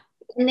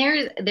 And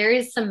there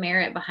is some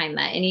merit behind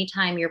that.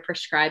 Anytime you're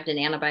prescribed an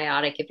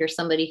antibiotic, if you're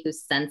somebody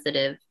who's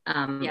sensitive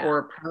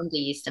or prone to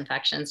yeast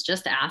infections,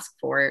 just ask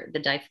for the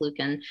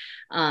diflucan.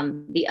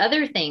 The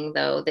other thing,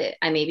 though, that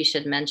I maybe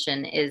should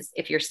mention is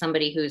if you're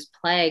somebody who's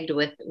plagued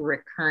with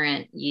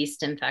recurrent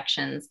yeast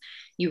infections,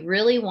 you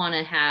really want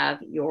to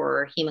have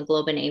your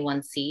hemoglobin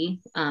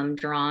A1C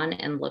drawn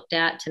and looked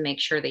at to make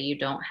sure that you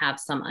don't have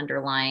some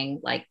underlying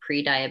like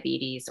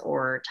pre-diabetes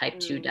or type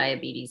 2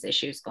 diabetes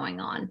issues going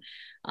on.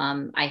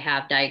 I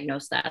have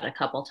diagnosed that a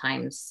couple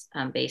times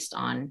based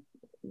on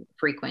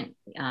frequent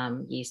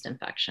yeast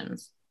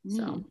infections.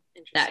 So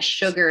that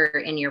sugar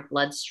in your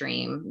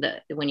bloodstream,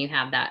 when you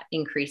have that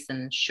increase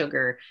in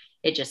sugar,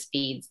 it just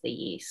feeds the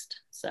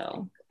yeast.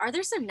 So are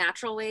there some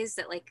natural ways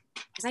that like,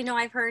 because I know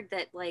I've heard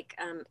that like,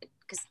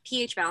 because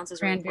pH balance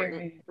is really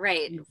important,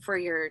 right? For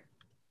your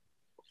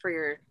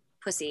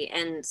pussy.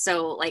 And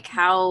so like,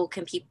 how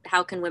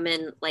can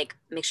women like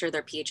make sure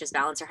their pH is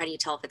balanced, or how do you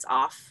tell if it's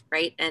off?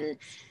 Right. And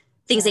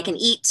things they can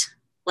eat,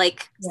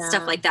 like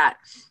stuff like that.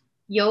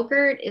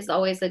 Yogurt is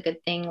always a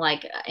good thing.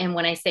 Like, and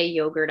when I say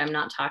yogurt, I'm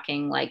not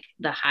talking like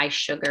the high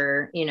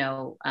sugar,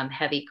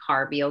 heavy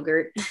carb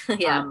yogurt.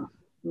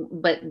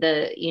 But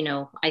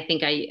I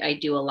think I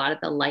do a lot of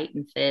the light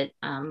and fit.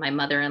 My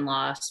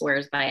mother-in-law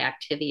swears by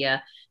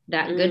Activia.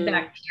 That good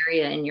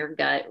bacteria in your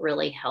gut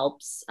really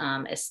helps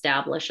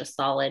establish a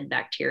solid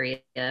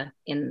bacteria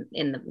in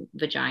the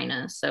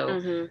vagina.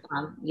 So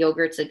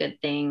yogurt's a good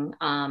thing.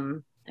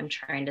 I'm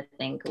trying to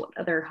think what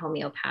other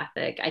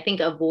homeopathic. I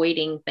think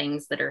avoiding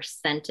things that are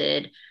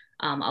scented,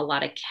 a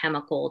lot of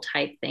chemical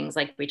type things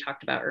like we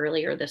talked about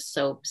earlier, the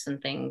soaps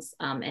and things,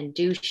 and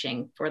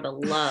douching, for the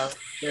love.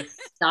 Just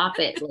stop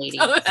it,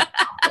 ladies. Stop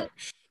it.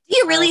 Do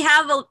you really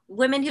have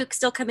women who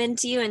still come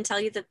into you and tell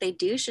you that they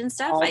douche and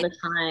stuff? All the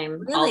time.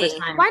 Really? All the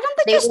time. Why don't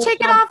they just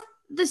take it off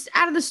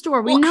out of the store?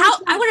 I want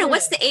to know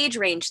what's the age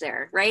range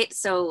there, right?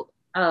 So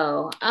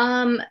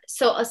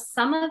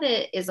some of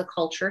it is a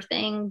culture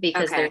thing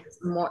because there's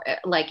more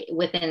like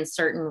within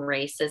certain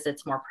races,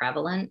 it's more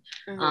prevalent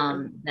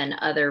than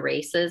other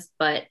races,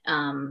 but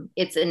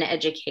it's an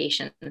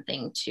education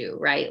thing too,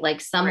 right?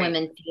 Like some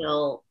women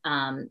feel,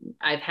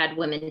 I've had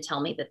women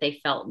tell me that they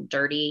felt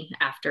dirty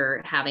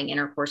after having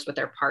intercourse with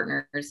their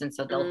partners. And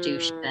so they'll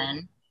douche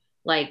then,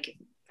 like,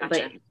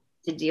 but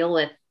to deal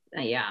with,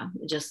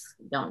 just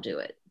don't do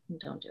it.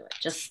 Don't do it.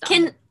 Just stop.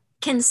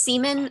 Can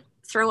semen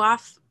throw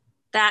off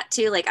that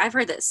too? Like I've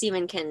heard that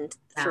semen can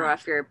throw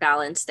off your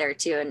balance there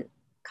too and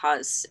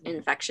cause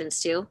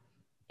infections too,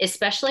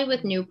 especially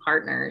with new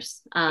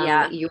partners.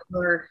 So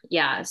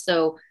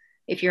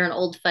if you're an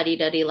old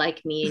fuddy-duddy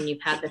like me and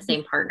you've had the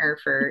same partner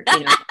for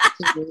 2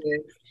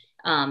 years,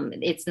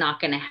 it's not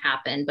going to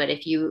happen. But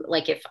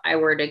if I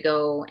were to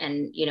go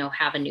and,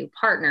 have a new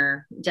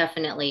partner,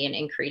 definitely an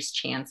increased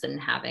chance in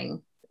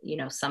having,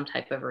 some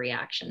type of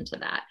reaction to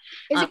that.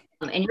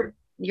 And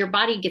your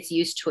body gets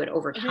used to it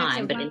over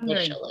time, but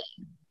initially.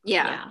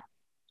 Yeah.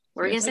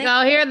 What are we gonna say?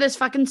 Oh, here this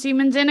fucking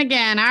semen's in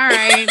again. All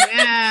right.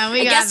 Yeah,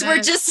 I guess we're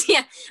just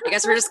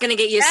gonna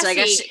get used to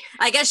it.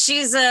 I guess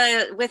she's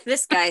with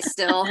this guy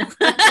still.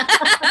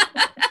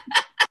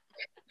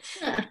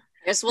 I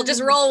guess we'll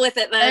just roll with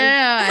it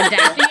then.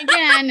 Adapting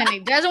again, and he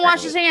doesn't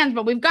wash his hands,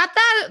 but we've got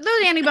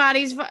those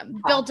antibodies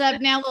built up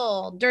now,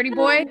 little dirty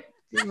boy.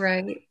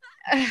 Right.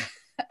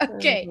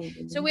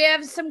 Okay, so we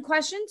have some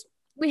questions.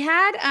 We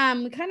had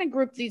we kind of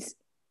grouped these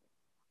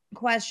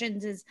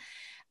questions as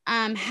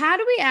how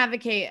do we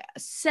advocate?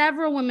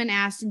 Several women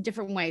asked in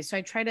different ways, so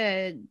I try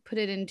to put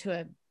it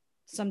into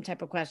some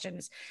type of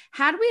questions.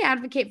 How do we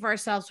advocate for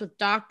ourselves with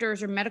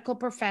doctors or medical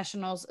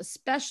professionals,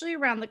 especially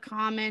around the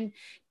common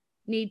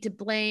need to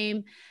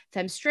blame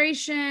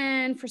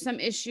menstruation for some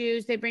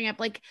issues they bring up?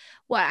 Like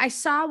what I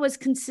saw was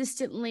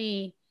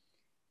consistently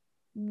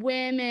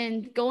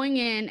women going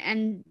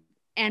in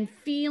and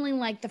feeling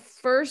like the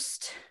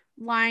first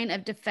line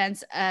of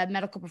defense a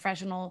medical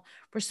professional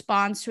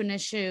responds to an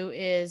issue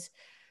is,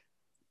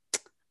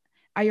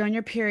 are you on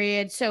your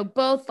period? So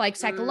both like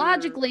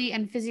psychologically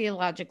and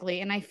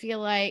physiologically. And I feel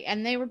like,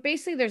 and they were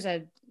basically, there's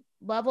a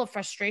level of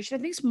frustration.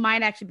 I think this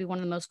might actually be one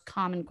of the most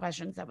common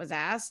questions that was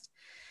asked.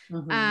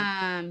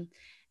 And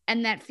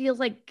that feels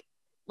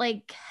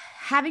like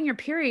having your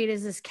period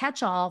is this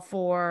catch-all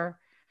for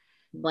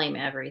blame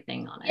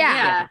everything on it.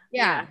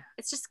 Yeah.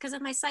 It's just because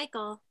of my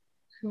cycle.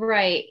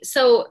 Right.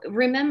 So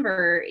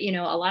remember,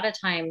 a lot of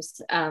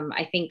times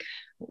I think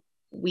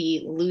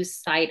we lose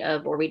sight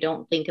of, or we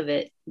don't think of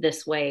it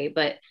this way,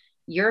 but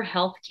your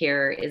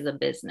healthcare is a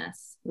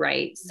business,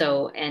 right?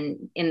 So,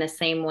 and in the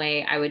same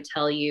way, I would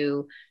tell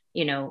you,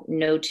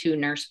 no two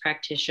nurse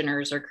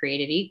practitioners are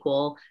created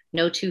equal.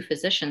 No two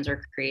physicians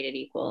are created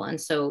equal. And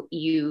so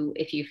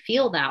if you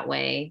feel that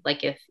way,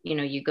 like if,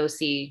 you go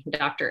see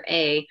Dr.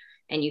 A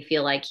and you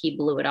feel like he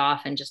blew it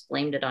off and just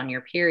blamed it on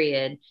your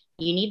period,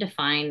 you need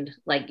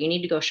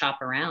to go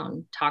shop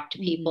around, talk to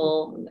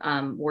people.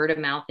 Word of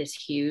mouth is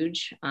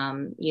huge.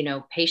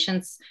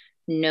 Patients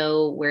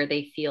know where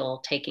they feel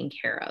taken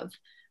care of.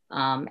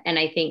 And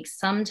I think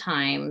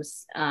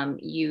sometimes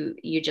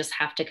you just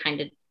have to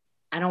kind of,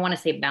 I don't want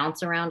to say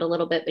bounce around a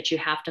little bit, but you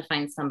have to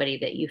find somebody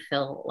that you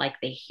feel like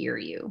they hear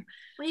you.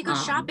 Well, you go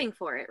shopping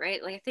for it,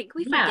 right? Like I think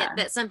we forget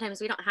that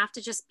sometimes we don't have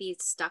to just be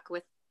stuck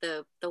with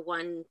the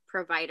one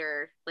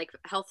provider, like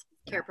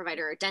healthcare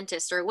provider or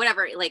dentist or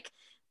whatever, like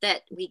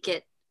that we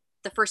get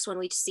the first one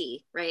we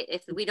see, right?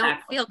 If we don't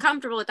feel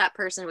comfortable with that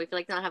person, we feel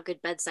like they don't have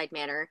good bedside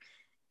manner,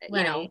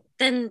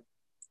 then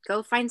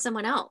go find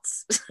someone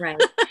else.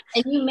 Right.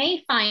 And you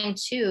may find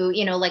too,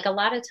 like a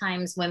lot of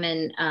times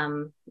women,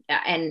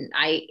 and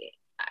I,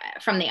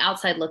 from the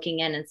outside looking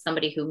in, and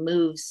somebody who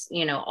moves,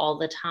 all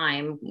the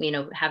time,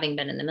 having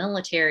been in the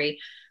military,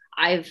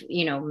 I've,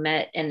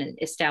 met and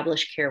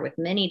established care with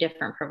many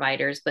different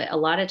providers, but a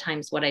lot of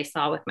times what I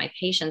saw with my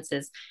patients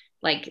is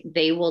like,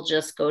 they will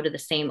just go to the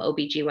same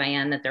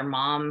OBGYN that their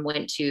mom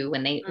went to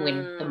when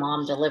the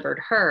mom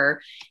delivered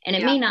her. And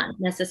it may not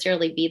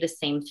necessarily be the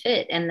same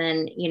fit. And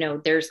then,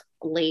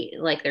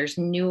 there's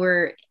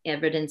newer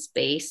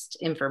evidence-based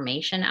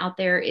information out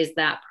there. Is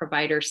that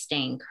provider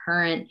staying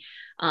current?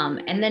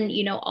 And then,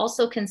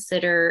 also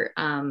consider,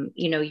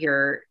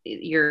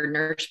 your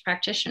nurse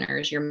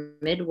practitioners, your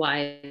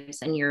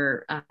midwives, and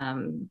your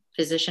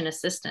physician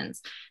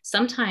assistants.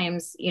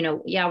 Sometimes,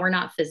 we're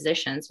not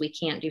physicians. We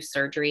can't do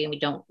surgery, and we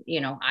don't,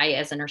 I,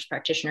 as a nurse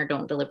practitioner,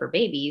 don't deliver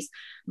babies,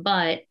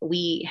 but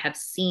we have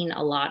seen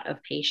a lot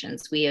of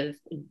patients. We have,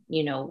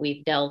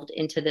 we've delved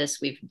into this.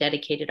 We've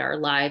dedicated our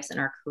lives and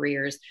our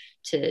careers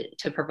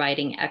to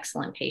providing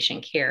excellent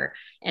patient care.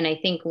 And I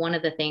think one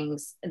of the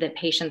things that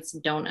patients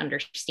don't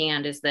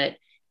understand is that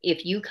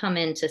if you come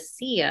in to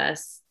see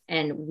us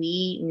and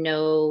we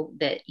know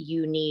that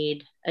you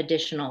need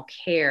additional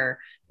care,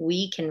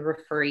 we can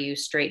refer you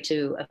straight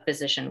to a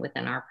physician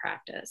within our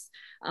practice.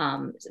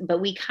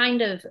 But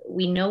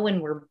we know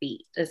when we're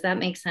beat. Does that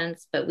make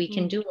sense? But we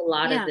can do a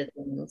lot of the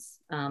things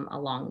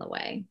along the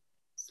way.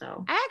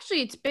 So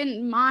actually, it's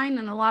been mine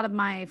and a lot of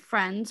my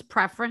friends'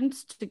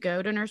 preference to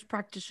go to nurse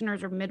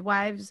practitioners or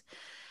midwives.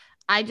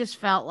 I just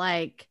felt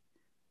like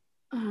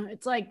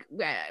it's like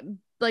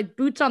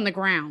boots on the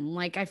ground.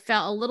 Like I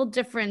felt a little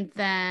different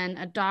than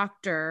a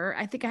doctor.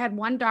 I think I had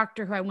one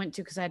doctor who I went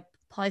to because I had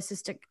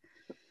polycystic,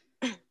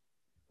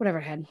 whatever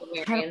I had.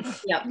 Ovarian.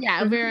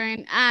 Yeah,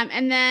 ovarian.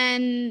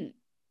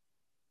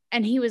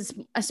 And he was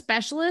a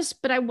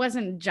specialist, but I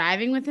wasn't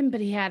jiving with him,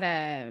 but he had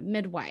a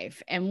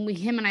midwife, and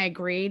him and I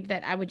agreed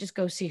that I would just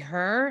go see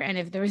her. And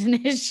if there was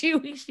an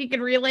issue, she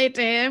could relay it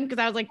to him. Cause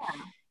I was like,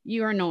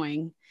 you're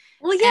annoying.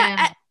 Well,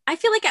 yeah. I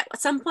feel like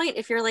at some point,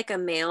 if you're like a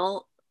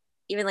male,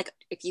 even like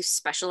if you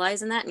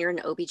specialize in that and you're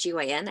an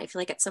OBGYN, I feel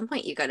like at some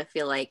point you got to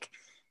feel like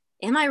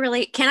can I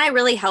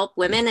really help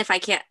women if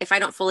I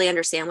don't fully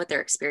understand what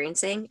they're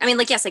experiencing? I mean,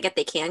 like, yes, I get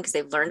they can because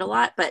they've learned a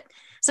lot, but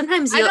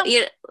sometimes you know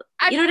what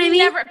I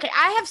mean? Okay,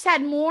 I have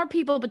had more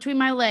people between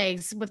my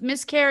legs with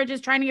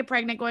miscarriages, trying to get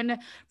pregnant, going to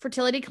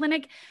fertility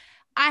clinic.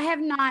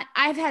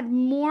 I've had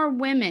more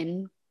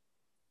women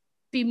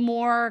be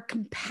more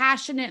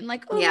compassionate and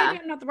like, oh, maybe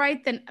I'm not the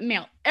right than a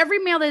male. Every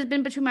male that has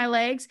been between my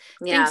legs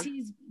thinks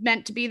he's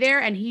meant to be there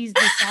and he's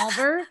the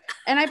solver.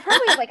 And I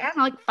probably have like, I don't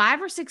know, like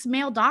 5 or 6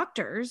 male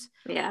doctors.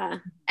 Yeah.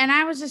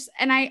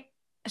 And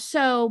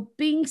so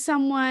being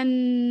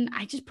someone,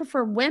 I just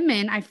prefer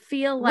women. I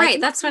feel like.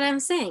 Right. That's what I'm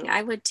saying.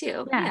 I would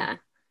too. Yeah.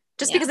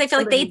 Just because I feel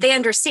like they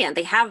understand.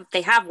 They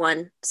have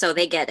one, so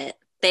they get it.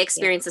 They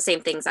experience the same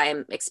things I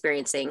am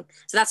experiencing.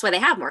 So that's why they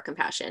have more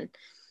compassion.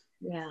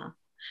 Yeah.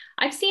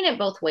 I've seen it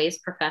both ways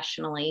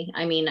professionally.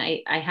 I mean,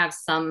 I have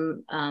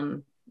some,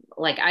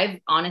 like I've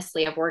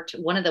worked,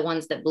 one of the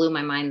ones that blew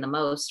my mind the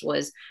most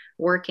was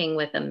working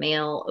with a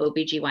male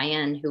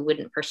OBGYN who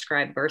wouldn't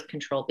prescribe birth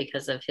control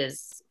because of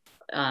his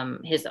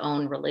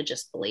own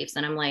religious beliefs.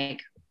 And I'm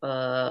like,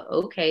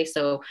 okay,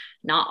 so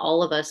not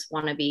all of us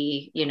want to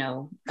be,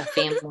 a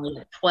family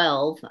of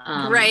 12.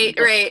 Right.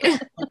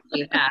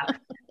 You have.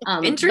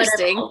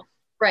 Interesting.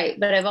 Right.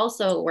 But I've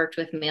also worked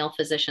with male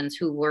physicians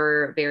who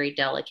were very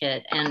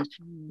delicate and,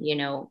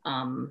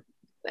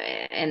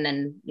 and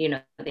then,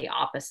 the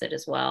opposite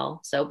as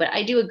well. So, but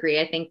I do agree.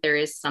 I think there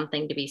is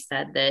something to be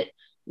said that,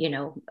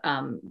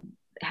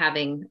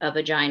 having a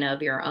vagina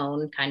of your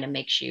own kind of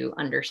makes you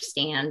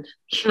understand.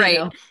 Right.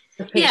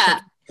 Yeah.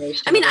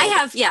 I mean,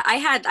 I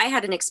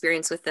had an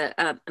experience with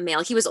a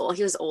male. He was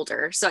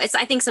older. So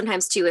I think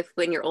sometimes too,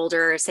 when you're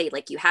older, say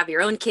like you have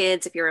your own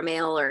kids, if you're a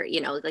male or,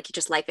 like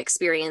just life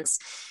experience.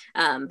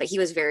 But he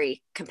was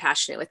very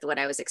compassionate with what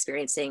I was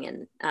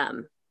experiencing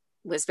and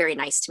was very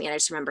nice to me. And I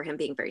just remember him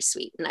being very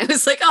sweet. And I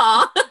was like,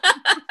 oh.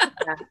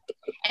 Yeah.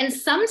 And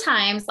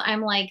sometimes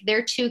I'm like,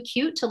 they're too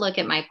cute to look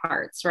at my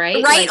parts,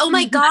 right? Right. Like, oh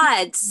my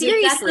God.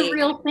 Seriously. That's a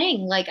real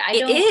thing. Like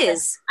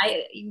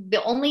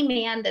the only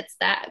man that's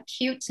that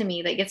cute to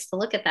me that gets to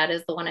look at that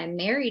is the one I'm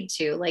married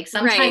to. Like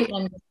sometimes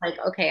I'm just like,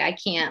 okay, I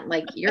can't,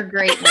 like, you're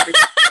great.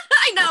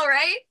 I know,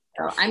 right?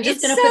 So I'm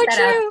just going to put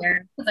that out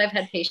there because I've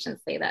had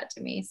patients say that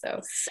to me.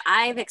 So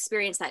I've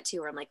experienced that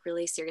too, where I'm like,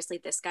 really seriously,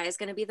 this guy is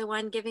going to be the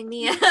one giving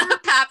me a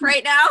pap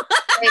right now.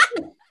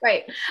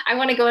 Right. I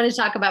want to go in and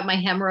talk about my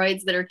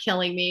hemorrhoids that are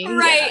killing me.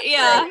 Right.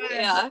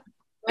 Yeah.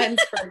 And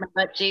spread my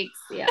butt cheeks.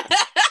 Yeah.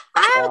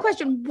 I have a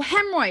question.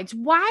 Hemorrhoids,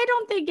 why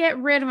don't they get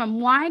rid of them?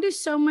 Why do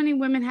so many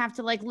women have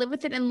to like live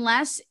with it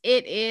unless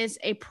it is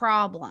a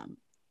problem?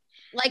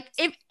 Like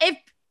if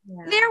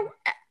they're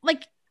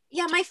like,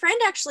 yeah, my friend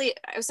actually,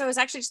 so I was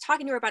actually just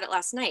talking to her about it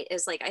last night,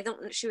 is like, I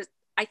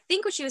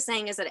think what she was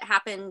saying is that it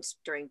happened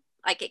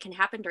it can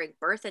happen during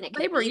birth and it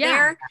can be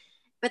there,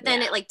 but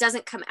then it like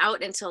doesn't come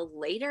out until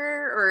later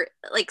or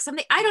like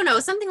something, I don't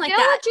know, something like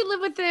that. Let you live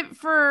with it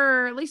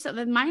for, at least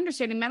my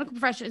understanding, medical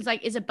profession is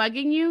like, is it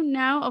bugging you?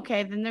 No.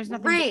 Okay. Then there's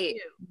nothing to do.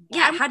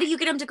 Yeah. How do you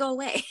get them to go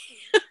away?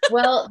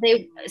 Well,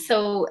 the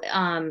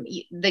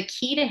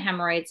key to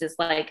hemorrhoids is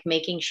like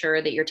making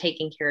sure that you're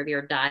taking care of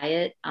your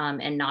diet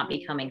and not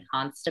becoming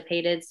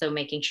constipated. So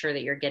making sure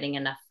that you're getting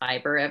enough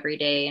fiber every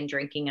day and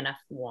drinking enough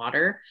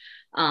water,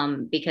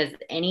 because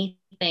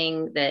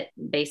anything that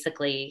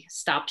basically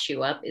stops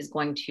you up is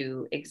going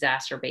to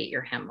exacerbate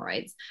your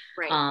hemorrhoids.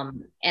 Right.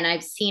 And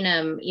I've seen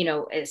them,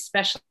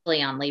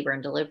 especially on labor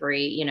and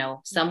delivery,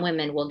 some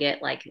women will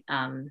get like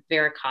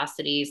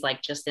varicosities,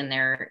 like just in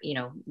their,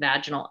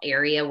 vaginal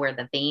area where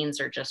the veins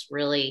are just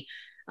really,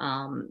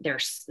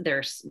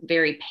 they're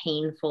very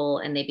painful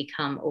and they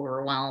become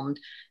overwhelmed.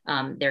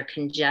 They're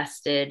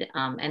congested.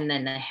 And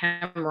then the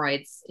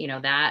hemorrhoids,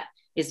 that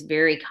is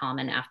very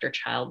common after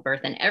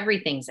childbirth, and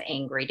everything's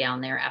angry down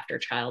there after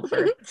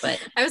childbirth.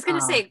 But I was going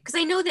to say, because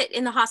I know that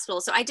in the hospital,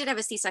 so I did have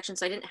a C-section,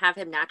 so I didn't have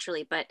him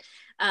naturally, but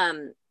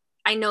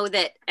I know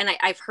that, and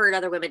I've heard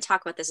other women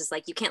talk about this, is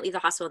like, you can't leave the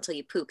hospital until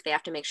you poop. They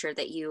have to make sure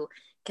that you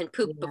can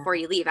poop before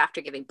you leave after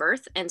giving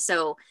birth. And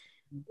so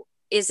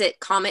is it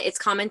common? It's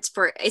common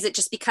is it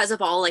just because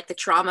of all like the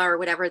trauma or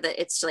whatever,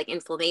 that it's like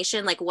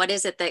inflammation? Like what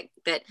is it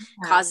that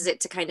causes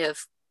it to kind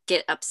of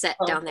get upset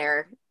down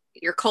there?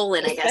 Your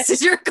colon, I guess,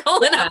 is your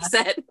colon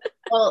upset?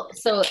 Well,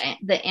 so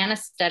the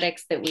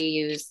anesthetics that we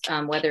use,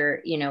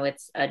 whether,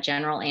 it's a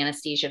general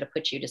anesthesia to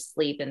put you to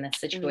sleep in the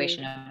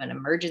situation of an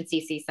emergency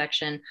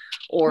C-section,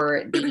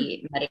 or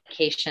the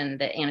medication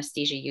that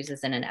anesthesia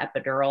uses in an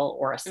epidural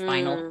or a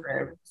spinal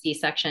for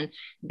C-section,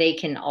 they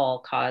can all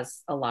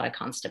cause a lot of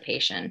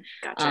constipation.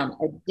 Gotcha.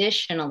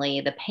 Additionally,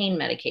 the pain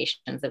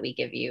medications that we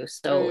give you.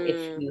 So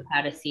if you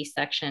had a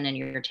C-section and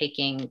you're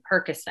taking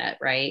Percocet,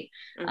 right,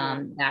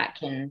 that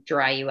can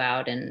dry you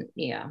out and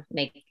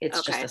make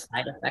it's just a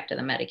side effect of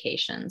the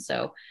medication.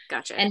 So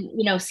gotcha.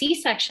 And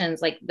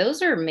C-sections, like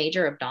those are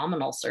major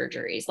abdominal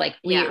surgeries. Like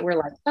we're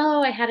like,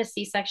 oh, I had a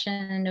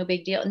C-section, no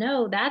big deal.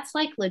 No, that's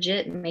like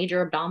legit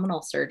major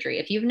abdominal surgery.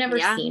 If you've never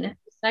seen a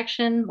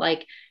C-section,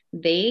 like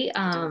they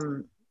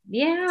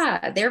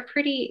Yeah, they're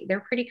pretty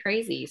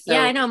crazy. So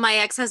Yeah, I know. My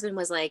ex-husband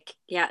was like,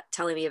 yeah,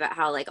 telling me about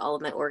how like all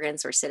of my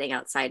organs were sitting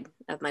outside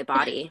of my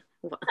body.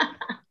 And I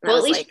well,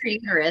 at was least like, for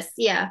uterus.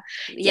 Yeah.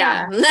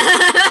 yeah. No,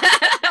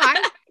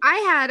 I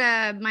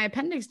had my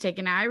appendix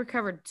taken out. I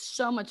recovered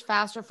so much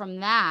faster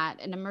from that,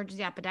 an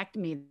emergency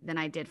appendectomy, than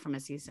I did from a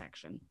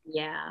C-section.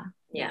 Yeah.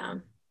 Yeah.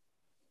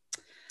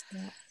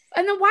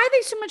 And then why are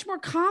they so much more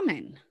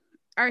common?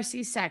 Are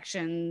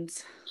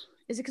C-sections?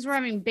 Is it because we're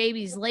having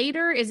babies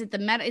later? Is it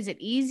is it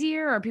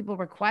easier? Are people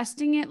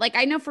requesting it? Like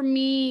I know for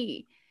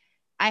me,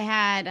 I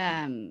had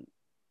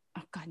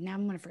oh God, now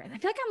I'm gonna forget. I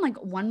feel like I'm like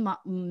one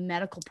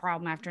medical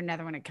problem after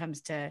another when it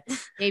comes to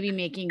baby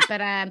making.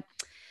 But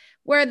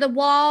where the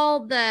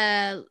wall,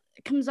 the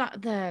comes off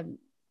the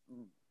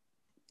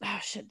oh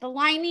shit, the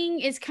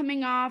lining is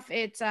coming off.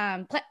 It's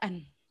Plantar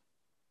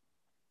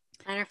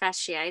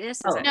fasciitis.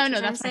 Is Oh. that no, what you're no,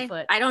 trying that's to my say?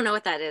 foot. I don't know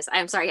what that is.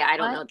 I'm sorry. Yeah, I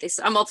don't What? know this.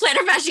 I'm all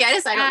plantar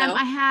fasciitis. I don't know.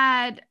 I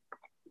had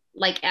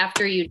Like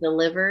after you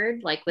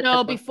delivered, like with no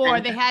the before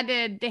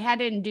placenta? they had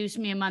to induce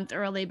me a month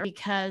early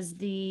because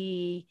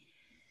the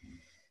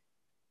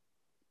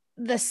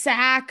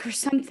sac or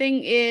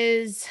something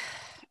is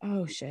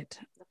oh shit.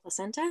 The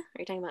placenta? Are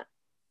you talking about?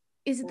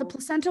 Is it the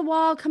placenta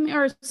wall coming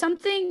or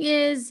something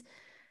is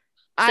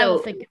I will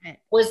So think of it.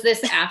 was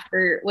this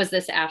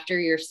after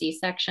your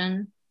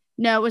C-section?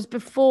 No, it was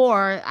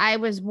before I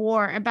was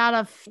born,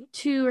 about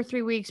 2 or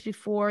 3 weeks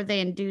before they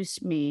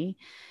induced me.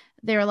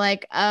 They were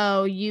like,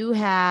 "Oh, you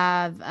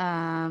have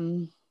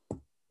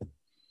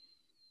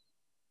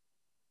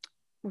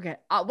okay."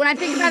 When I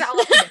think about it, I'll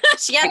look at it.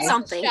 She had Okay.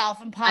 something. Shelf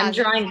and I'm pause.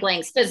 drawing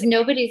blanks because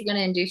nobody's going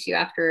to induce you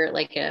after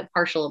like a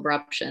partial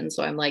eruption.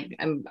 So I'm like,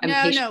 I'm No,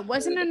 patient. it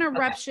wasn't an Okay.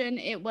 eruption.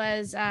 It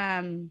was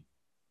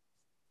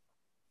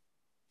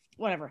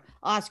whatever.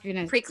 I'll ask you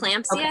next.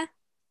 Preeclampsia? Okay.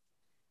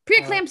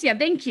 Preeclampsia.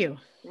 Thank you.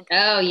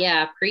 Oh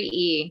yeah,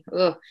 pre-E.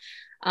 Ugh.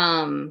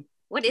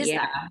 What is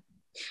Yeah. that?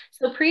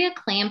 So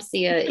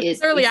preeclampsia is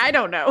Clearly, I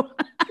don't know.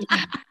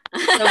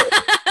 so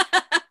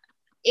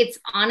it's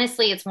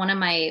honestly, it's one of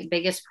my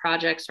biggest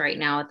projects right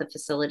now at the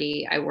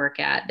facility I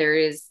work at. There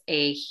is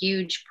a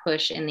huge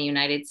push in the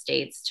United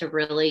States to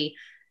really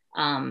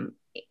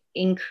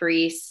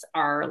increase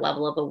our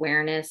level of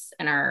awareness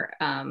and our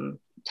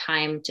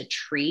time to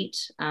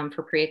treat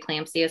for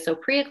preeclampsia. So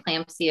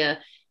preeclampsia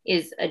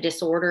is a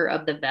disorder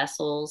of the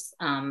vessels,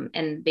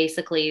 and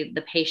basically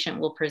the patient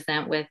will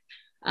present with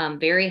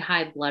very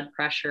high blood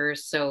pressure.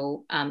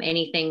 So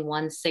anything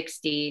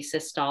 160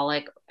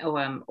 systolic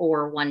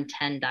or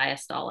 110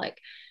 diastolic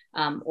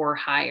or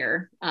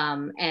higher.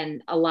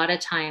 And a lot of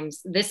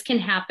times this can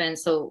happen.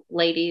 So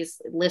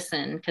ladies,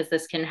 listen, because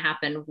this can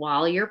happen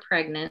while you're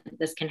pregnant.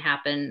 This can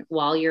happen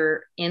while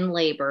you're in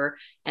labor.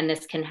 And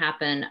this can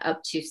happen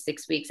up to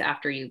 6 weeks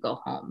after you go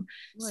home.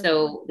 Right.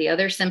 So the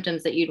other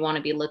symptoms that you'd want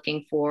to be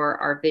looking for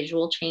are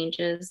visual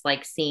changes,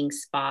 like seeing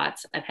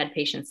spots. I've had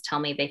patients tell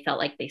me they felt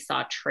like they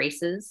saw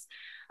traces,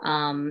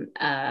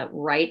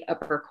 right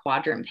upper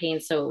quadrant pain,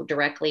 so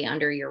directly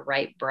under your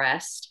right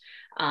breast,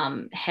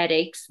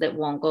 headaches that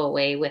won't go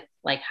away with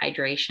like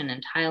hydration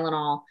and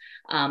Tylenol,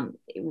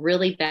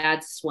 really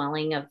bad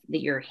swelling of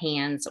your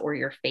hands or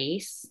your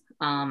face.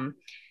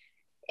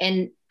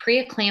 And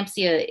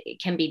preeclampsia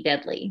can be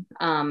deadly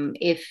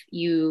if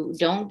you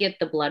don't get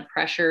the blood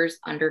pressures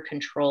under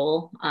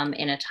control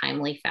in a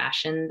timely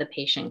fashion. The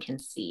patient can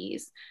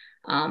seize.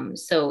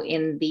 So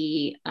in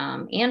the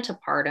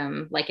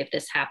antepartum, like if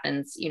this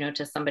happens,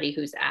 to somebody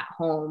who's at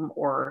home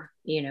or,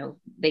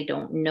 they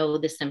don't know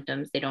the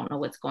symptoms, they don't know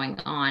what's going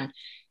on,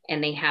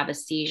 and they have a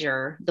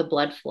seizure, the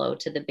blood flow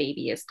to the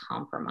baby is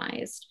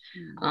compromised.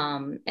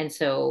 Mm-hmm. And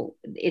so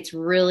it's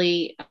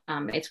really,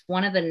 it's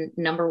one of the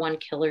number one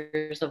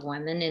killers of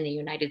women in the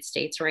United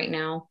States right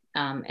now.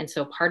 And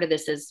so part of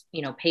this is,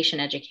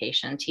 patient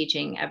education,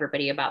 teaching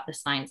everybody about the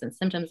signs and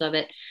symptoms of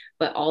it,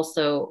 but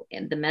also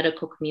in the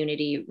medical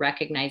community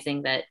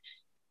recognizing that,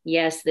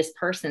 yes, this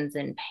person's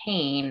in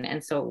pain.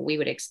 And so we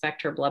would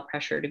expect her blood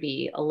pressure to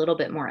be a little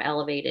bit more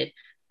elevated.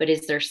 But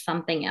is there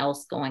something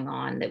else going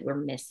on that we're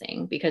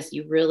missing? Because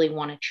you really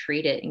want to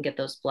treat it and get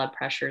those blood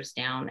pressures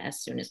down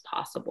as soon as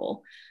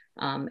possible.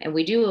 And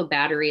we do a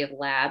battery of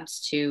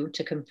labs to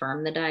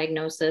confirm the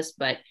diagnosis,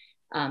 but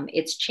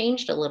it's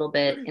changed a little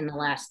bit in the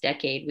last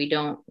decade. We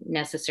don't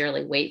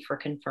necessarily wait for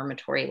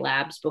confirmatory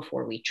labs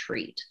before we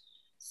treat.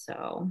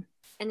 So.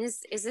 And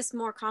is this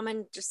more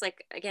common, just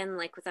like, again,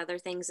 like with other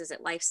things? Is it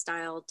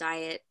lifestyle,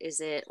 diet?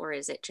 Is it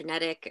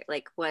genetic?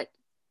 Like what?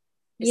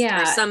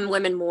 Are some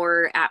women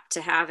more apt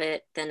to have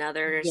it than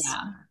others?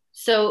 Yeah.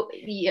 So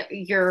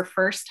your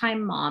first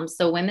time moms,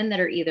 so women that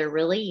are either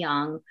really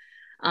young,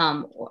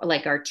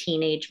 like our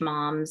teenage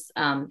moms,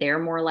 they're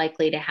more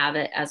likely to have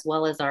it, as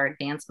well as our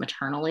advanced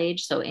maternal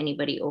age. So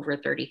anybody over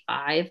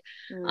 35.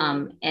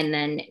 And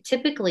then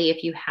typically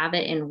if you have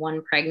it in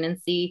one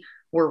pregnancy,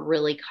 we're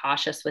really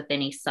cautious with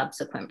any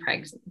subsequent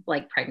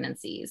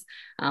pregnancies.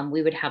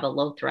 We would have a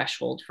low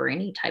threshold for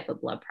any type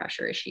of blood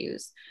pressure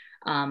issues.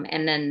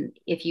 And then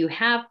if you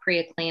have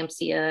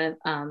preeclampsia,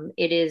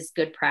 it is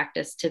good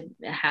practice to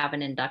have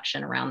an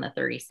induction around the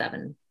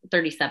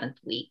 37th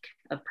week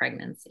of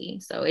pregnancy.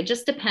 So it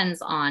just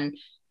depends on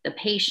the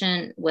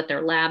patient, what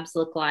their labs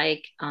look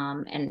like,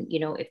 and, you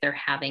know, if they're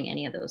having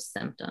any of those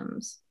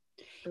symptoms.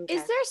 Okay.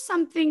 Is there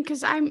something,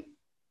 because I'm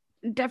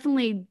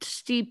definitely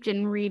steeped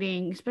in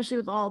reading, especially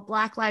with all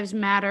Black Lives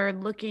Matter,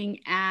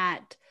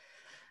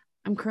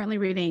 I'm currently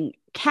reading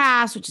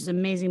Cass, which is an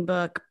amazing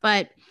book.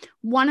 But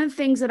one of the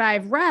things that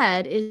I've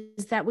read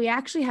is that we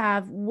actually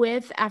have,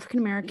 with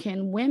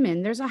African-American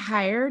women, there's a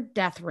higher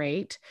death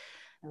rate.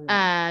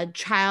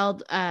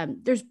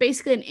 There's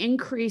basically an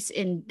increase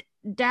in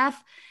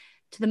death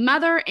to the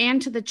mother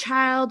and to the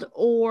child,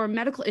 or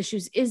medical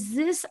issues. Is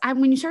this,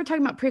 when you started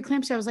talking about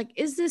preeclampsia, I was like,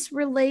 is this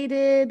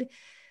related?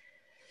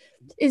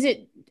 Is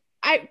it,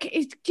 do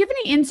you have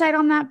any insight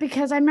on that?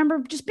 Because I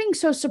remember just being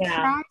so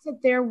surprised that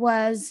there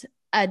was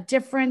a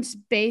difference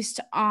based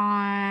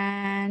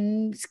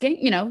on skin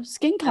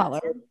color.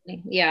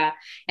 Absolutely. Yeah.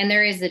 And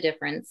there is a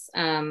difference.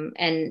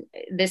 And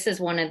this is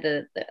one of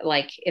the,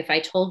 like, if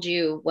I told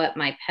you what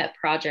my pet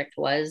project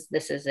was,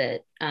 this is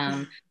it.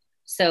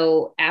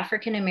 So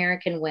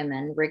African-American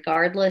women,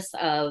 regardless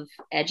of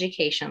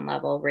education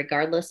level,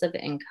 regardless of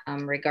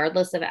income,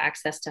 regardless of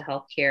access to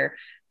healthcare,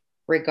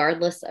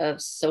 regardless of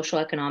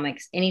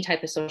socioeconomics, any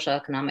type of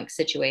socioeconomic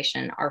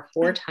situation, are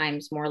 4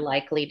 times more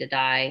likely to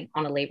die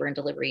on a labor and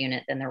delivery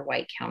unit than their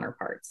white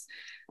counterparts.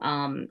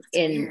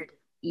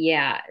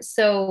 Yeah.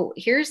 So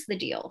here's the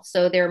deal.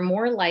 So they're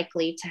more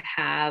likely to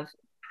have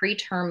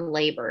preterm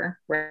labor,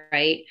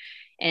 right?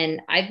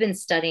 And I've been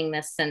studying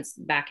this since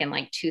back in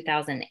like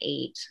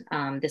 2008.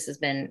 This has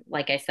been,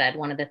 like I said,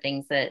 one of the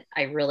things that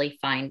I really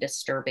find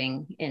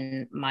disturbing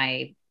in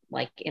my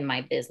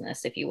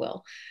business, if you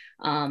will.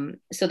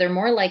 So they're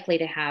more likely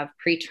to have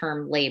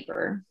preterm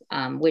labor,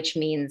 which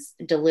means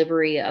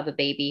delivery of a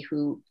baby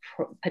who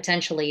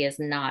potentially is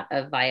not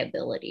of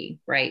viability,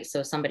 right?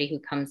 So somebody who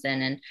comes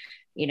in and,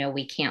 you know,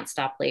 we can't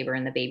stop labor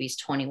and the baby's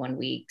 21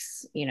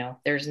 weeks, you know,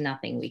 there's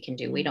nothing we can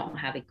do. We don't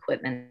have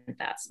equipment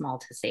that small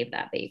to save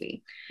that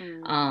baby.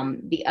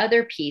 The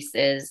other piece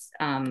is,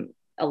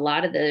 a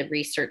lot of the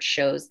research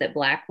shows that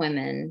Black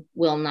women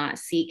will not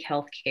seek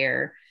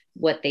healthcare.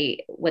 What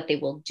they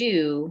will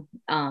do,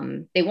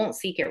 they won't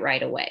seek it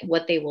right away.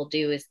 What they will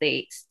do is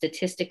they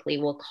statistically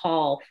will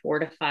call 4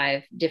 to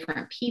 5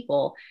 different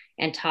people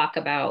and talk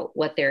about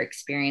what they're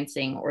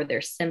experiencing or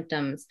their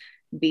symptoms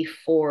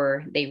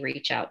before they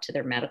reach out to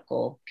their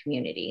medical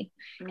community.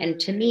 And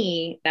to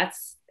me,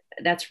 that's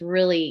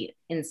really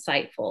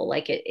insightful.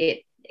 Like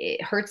it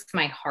hurts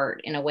my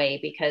heart in a way,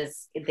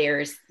 because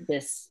there's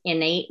this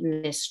innate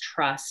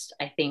mistrust,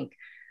 I think,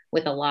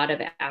 with a lot of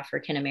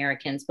African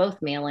Americans,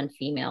 both male and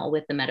female,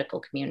 with the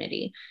medical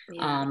community.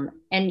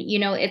 And, you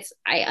know,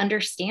 I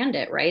understand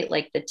it, right?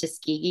 Like the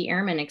Tuskegee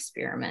Airmen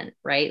experiment,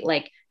 right?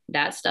 Like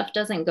that stuff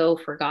doesn't go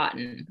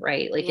forgotten,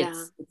 right? Like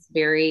it's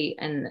very,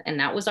 and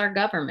that was our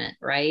government,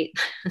 right?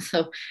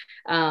 So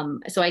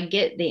I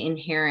get the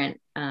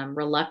inherent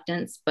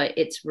reluctance, but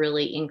it's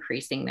really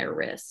increasing their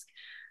risk.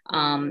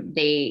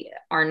 They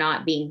are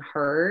not being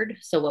heard.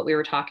 So what we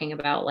were talking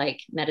about,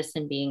 like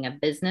medicine being a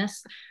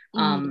business,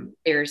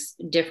 there's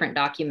different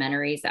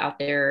documentaries out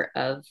there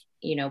of,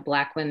 you know,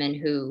 Black women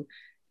who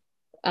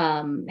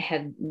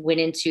had went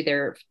into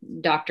their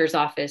doctor's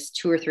office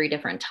 2 or 3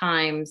 different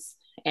times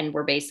and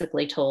were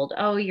basically told,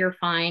 oh, you're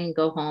fine,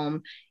 go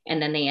home.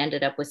 And then they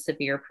ended up with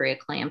severe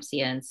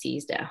preeclampsia and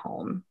seized at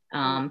home.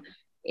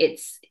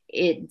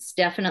 It's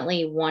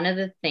definitely one of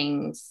the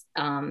things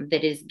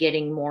that is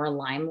getting more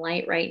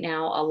limelight right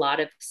now. A lot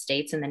of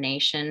states in the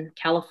nation,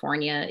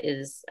 California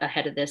is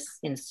ahead of this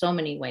in so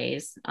many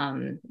ways.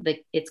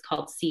 It's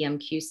called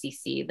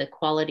CMQCC,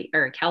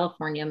 the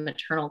California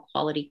Maternal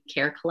Quality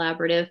Care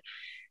Collaborative.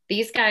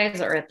 These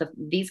guys are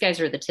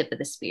the tip of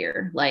the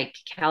spear. Like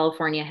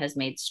California has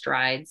made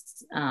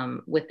strides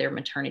with their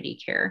maternity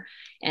care,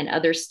 and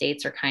other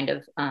states are kind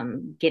of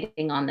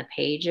getting on the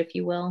page, if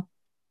you will.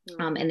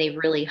 And they've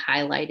really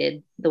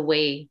highlighted the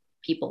way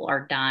people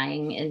are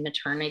dying in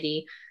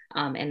maternity.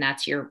 And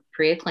that's your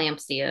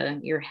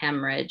preeclampsia, your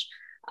hemorrhage,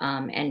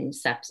 and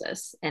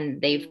sepsis.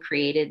 And they've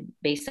created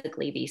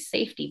basically these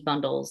safety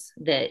bundles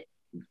that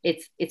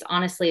it's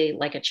honestly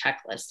like a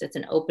checklist. It's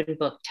an open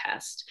book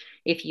test.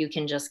 If you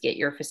can just get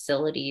your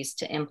facilities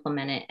to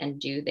implement it and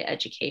do the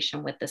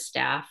education with the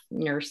staff,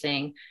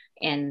 nursing,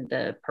 and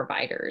the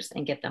providers,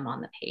 and get them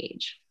on the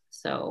page.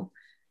 So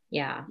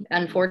yeah,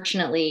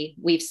 unfortunately,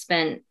 we've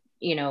spent,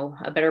 you know,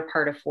 a better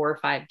part of 4 or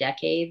 5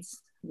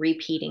 decades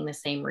repeating the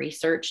same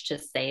research to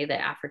say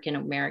that African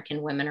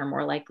American women are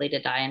more likely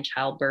to die in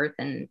childbirth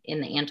and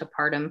in the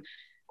antepartum,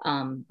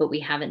 but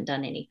we haven't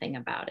done anything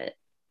about it.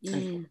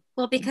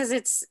 Well, because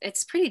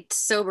it's pretty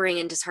sobering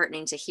and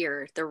disheartening to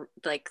hear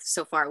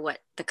so far what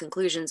the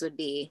conclusions would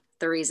be,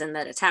 the reason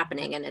that it's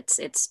happening, and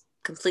it's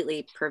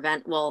completely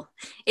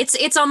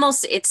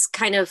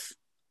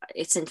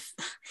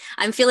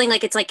I'm feeling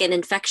like it's like an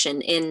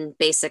infection in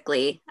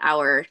basically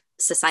our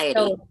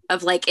society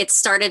of like, it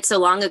started so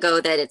long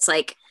ago that it's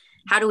like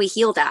how do we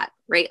heal that,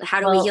 right? How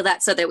do we heal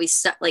that so that we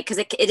like, because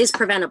it is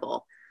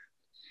preventable.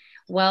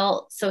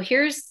 Well, so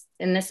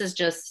and this is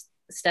just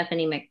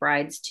Stephanie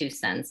McBride's 2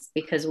 cents,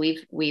 because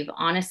we've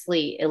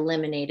honestly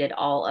eliminated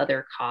all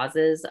other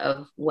causes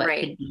of what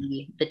could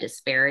be the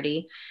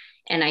disparity.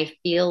 And I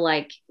feel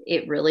like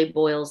it really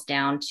boils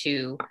down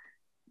to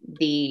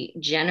the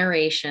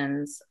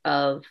generations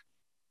of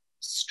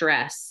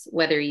stress,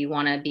 whether you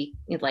want to be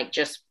like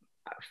just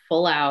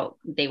full out,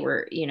 they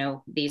were,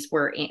 these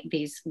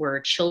were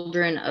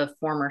children of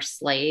former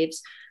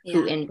slaves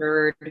who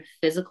endured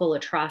physical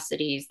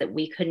atrocities that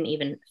we couldn't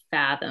even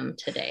fathom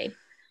today.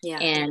 Yeah.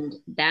 And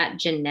that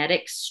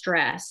genetic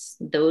stress,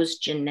 those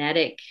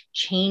genetic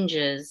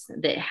changes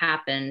that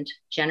happened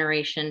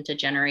generation to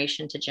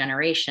generation to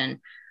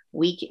generation,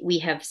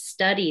 we have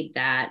studied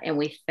that, and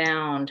we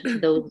found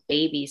those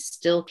babies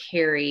still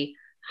carry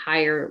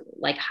higher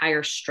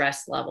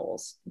stress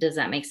levels. Does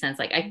that make sense?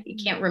 Like, I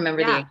can't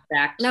remember the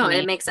exact. No,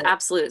 it makes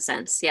absolute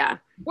sense. Yeah.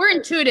 We're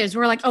intuitives.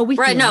 We're like, oh, we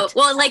right. No,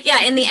 well, like,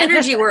 yeah, in the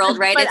energy world,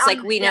 right? It's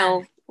like, we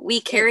know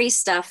we carry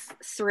stuff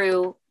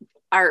through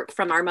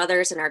from our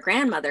mothers and our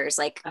grandmothers.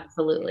 Like,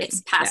 absolutely,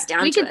 it's passed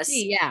down to us.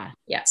 See,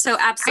 yeah. So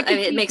absolutely, I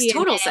mean, it makes DNA.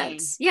 Total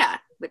sense. Yeah.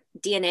 With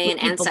DNA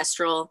and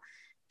ancestral,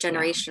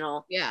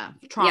 generational. Yeah.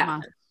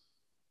 Trauma.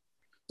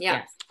 Yeah.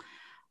 Yes.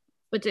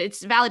 But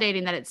it's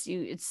validating that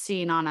it's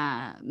seen on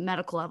a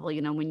medical level.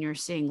 When you're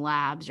seeing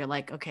labs, you're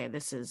like, okay,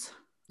 this is.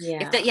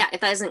 Yeah. If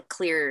that isn't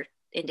clear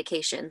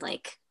indication,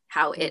 like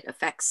how it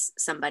affects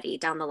somebody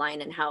down the line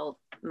and how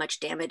much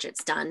damage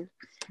it's done.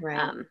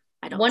 Right.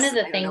 One of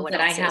the things that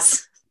I have.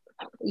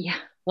 Yeah.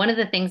 One of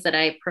the things that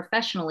I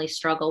professionally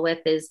struggle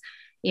with is,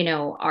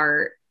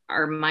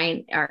 our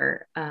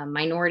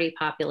minority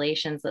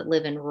populations that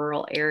live in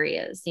rural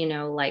areas,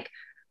 like,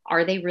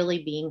 are they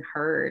really being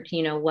heard?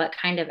 What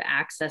kind of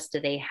access do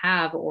they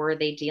have? Or are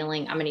they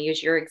dealing, I'm going to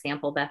use your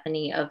example,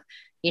 Bethany, of,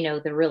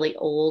 the really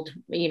old,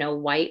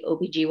 white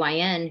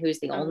OBGYN who's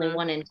the only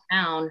one in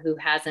town who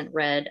hasn't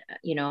read,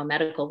 a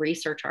medical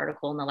research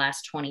article in the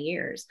last 20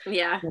 years.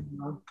 Yeah.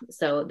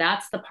 So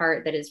that's the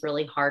part that is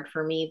really hard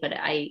for me, but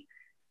I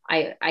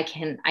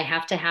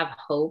have to have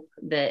hope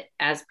that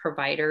as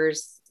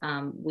providers,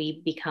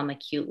 we become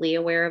acutely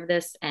aware of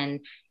this.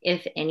 And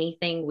if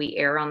anything, we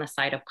err on the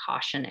side of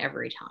caution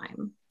every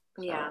time.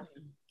 Yeah.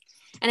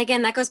 And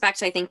again, that goes back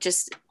to, I think,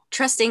 just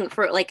trusting,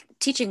 for like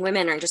teaching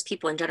women or just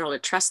people in general to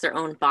trust their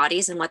own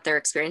bodies and what they're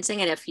experiencing.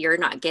 And if you're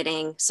not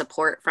getting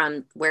support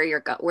from where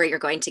you're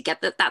going to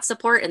get that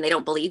support, and they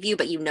don't believe you,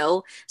 but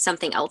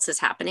something else is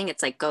happening,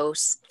 it's like, go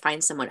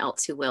find someone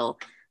else who will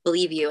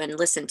believe you and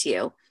listen to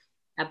you.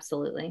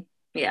 Absolutely.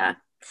 Yeah.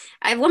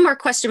 I have one more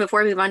question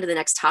before we move on to the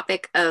next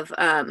topic of,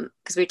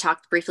 because we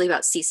talked briefly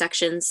about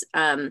C-sections.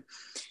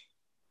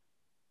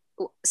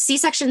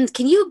 C-sections,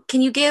 can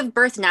you give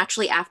birth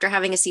naturally after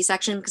having a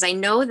C-section? Because I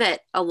know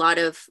that a lot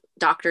of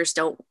doctors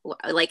don't,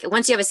 like,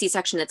 once you have a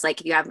C-section, it's like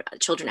if you have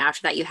children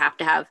after that, you have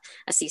to have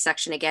a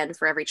C-section again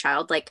for every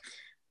child. Like,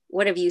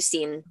 what have you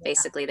seen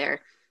basically there?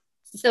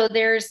 So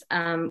there's,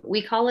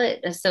 we call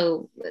it,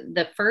 so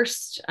the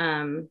first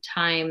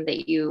time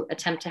that you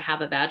attempt to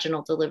have a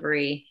vaginal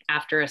delivery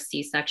after a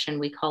C-section,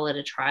 we call it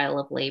a trial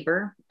of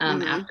labor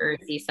after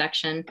a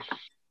C-section.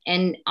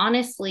 And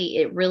honestly,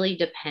 it really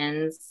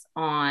depends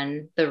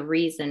on the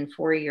reason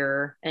for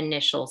your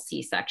initial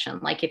C-section.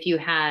 Like if you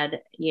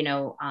had,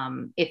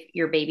 if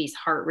your baby's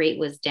heart rate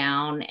was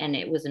down and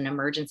it was an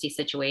emergency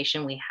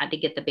situation, we had to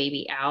get the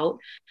baby out.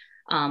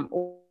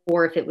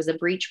 Or if it was a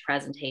breech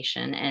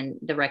presentation and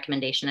the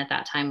recommendation at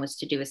that time was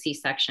to do a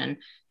C-section,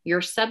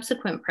 your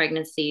subsequent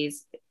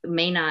pregnancies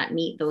may not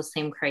meet those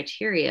same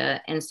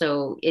criteria. And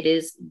so it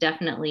is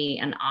definitely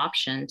an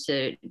option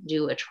to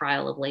do a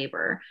trial of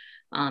labor.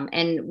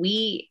 And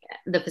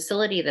the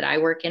facility that I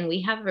work in,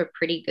 we have a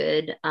pretty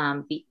good,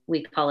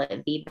 we call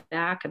it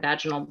VBAC, a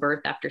vaginal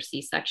birth after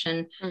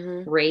C-section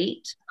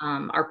rate.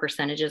 Our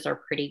percentages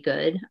are pretty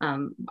good.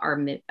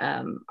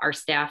 Our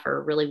staff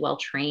are really well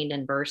trained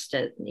and versed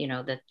at,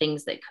 the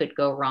things that could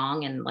go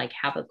wrong and like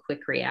have a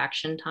quick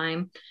reaction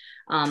time.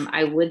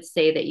 I would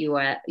say that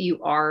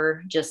you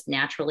are just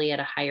naturally at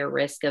a higher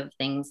risk of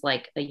things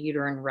like a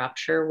uterine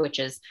rupture, which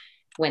is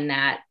when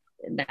that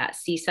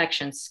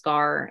C-section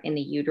scar in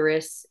the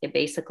uterus, it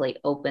basically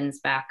opens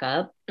back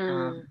up.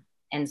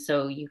 And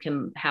so you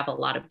can have a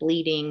lot of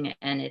bleeding,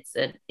 and it's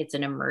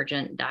an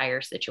emergent,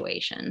 dire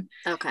situation.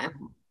 Okay.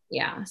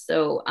 Yeah.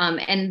 So,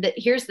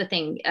 here's the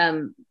thing,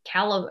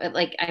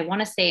 like I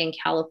want to say in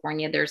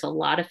California, there's a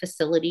lot of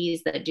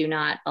facilities that do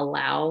not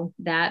allow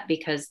that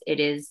because it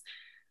is,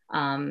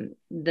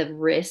 the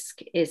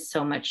risk is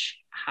so much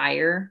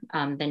higher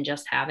than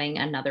just having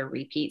another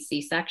repeat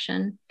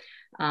C-section.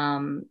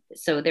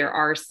 So there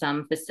are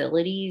some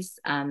facilities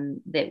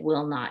that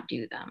will not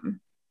do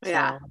them.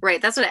 Yeah,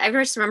 right. That's what I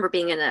just remember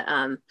being in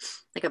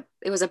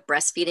it was a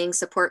breastfeeding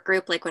support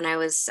group, like when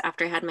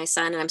after I had my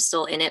son, and I'm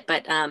still in it,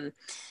 but and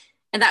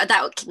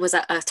that was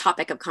a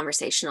topic of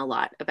conversation a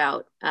lot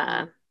about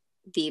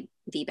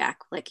VBAC,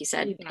 like you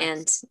said, VBACs.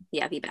 And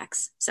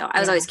VBACs. So I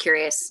was always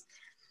curious.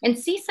 And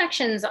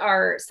C-sections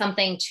are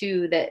something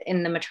too that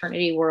in the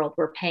maternity world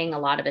we're paying a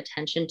lot of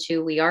attention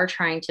to. We are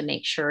trying to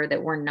make sure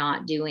that we're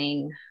not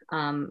doing,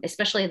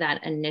 especially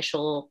that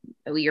initial,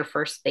 your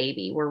first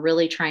baby. We're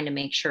really trying to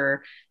make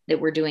sure that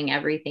we're doing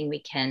everything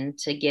we can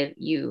to give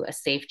you a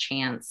safe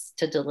chance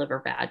to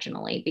deliver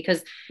vaginally,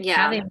 because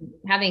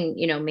having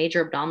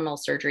major abdominal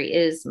surgery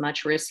is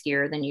much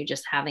riskier than you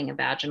just having a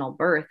vaginal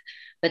birth.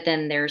 But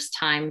then there's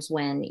times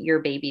when your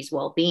baby's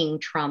well-being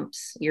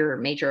trumps your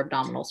major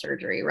abdominal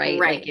surgery, right?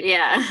 Right. Like if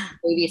yeah.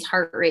 baby's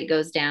heart rate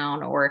goes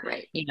down, or,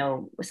 right.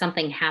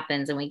 Something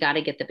happens and we got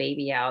to get the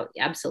baby out.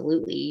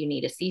 Absolutely. You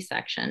need a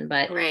C-section,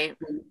 but right.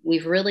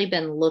 we've really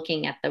been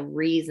looking at the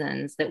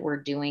reasons that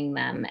we're doing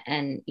them,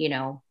 and,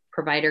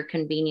 provider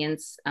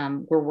convenience.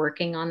 We're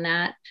working on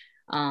that.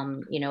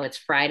 It's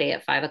Friday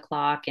at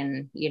 5:00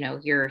 and,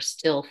 you're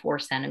still 4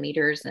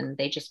 centimeters and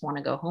they just want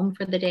to go home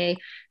for the day.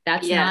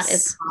 That's not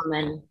as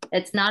common.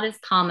 It's not as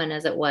common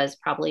as it was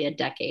probably a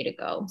decade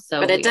ago. So,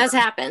 but it does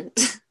happen.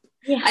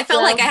 Yeah, I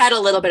felt like I had a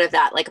little bit of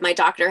that. Like my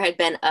doctor had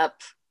been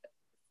up,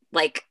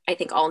 like, I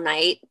think all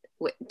night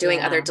doing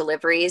other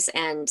deliveries,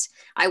 and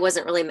I was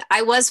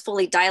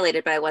fully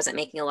dilated, but I wasn't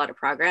making a lot of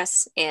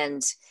progress.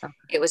 And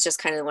it was just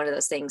kind of one of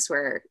those things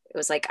where it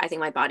was like, I think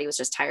my body was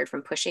just tired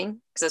from pushing,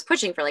 because I was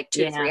pushing for like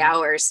 2 to 3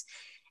 hours.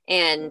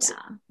 And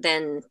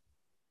then,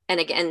 and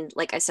again,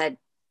 like I said,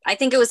 I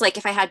think it was like,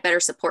 if I had better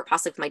support,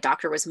 possibly if my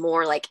doctor was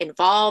more like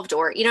involved,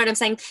 or, you know what I'm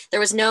saying? There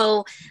was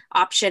no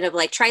option of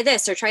like, try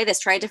this or try this,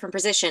 try a different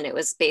position. It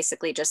was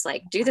basically just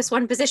like, do this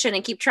one position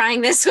and keep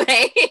trying this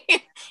way.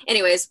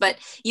 Anyways, but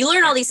you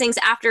learn all these things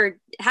after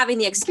having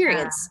the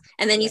experience.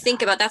 And then you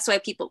think about, that's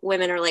why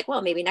women are like,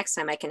 well, maybe next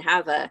time I can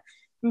have a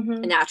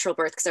natural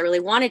birth, because I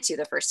really wanted to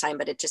the first time,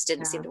 but it just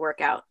didn't seem to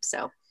work out.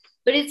 So.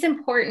 But it's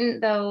important,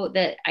 though,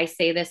 that I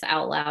say this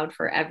out loud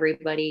for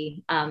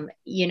everybody. In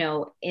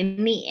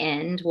the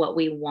end, what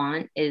we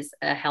want is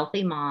a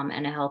healthy mom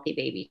and a healthy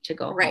baby to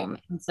go home.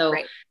 And so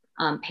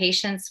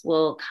patients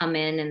will come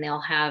in and they'll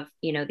have,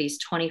 these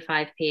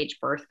 25-page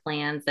birth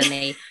plans, and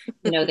they,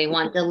 they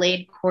want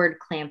delayed cord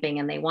clamping,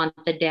 and they want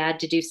the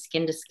dad to do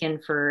skin to skin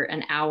for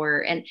an hour.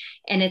 And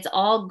it's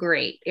all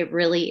great. It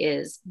really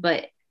is.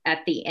 But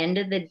at the end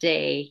of the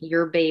day,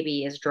 your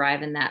baby is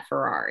driving that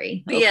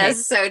Ferrari. Okay?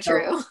 Yes, so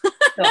true.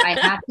 So I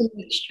have to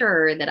make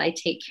sure that I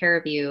take care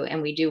of you and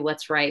we do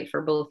what's right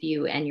for both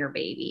you and your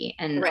baby.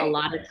 And a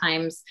lot of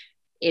times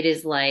it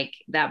is like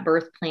that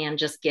birth plan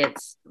just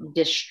gets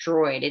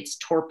destroyed. It's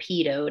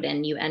torpedoed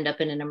and you end up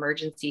in an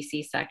emergency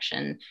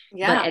C-section.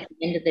 Yeah. But at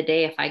the end of the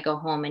day, if I go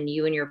home and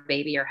you and your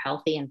baby are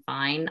healthy and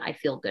fine, I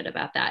feel good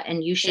about that.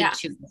 And you should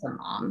too, as a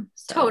mom.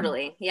 So.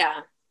 Totally. Yeah.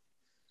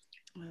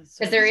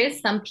 Because there is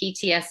some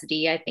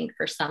PTSD, I think,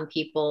 for some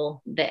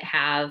people that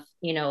have,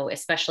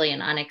 especially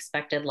an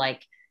unexpected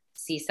like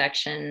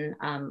C-section,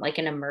 like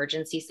an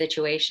emergency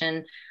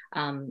situation.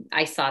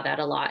 I saw that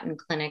a lot in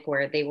clinic,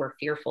 where they were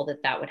fearful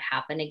that would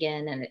happen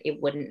again, and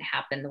it wouldn't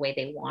happen the way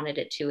they wanted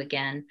it to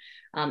again.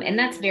 And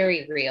that's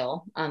very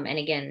real. And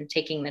again,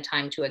 taking the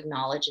time to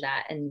acknowledge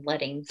that and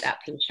letting that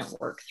patient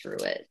work through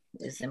it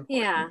is important.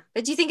 Yeah.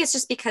 But do you think it's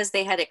just because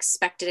they had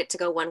expected it to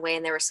go one way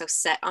and they were so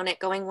set on it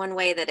going one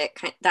way that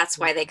that's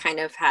why they kind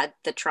of had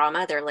the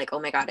trauma? They're like, oh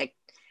my God, I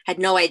had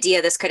no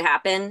idea this could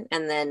happen.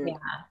 And then,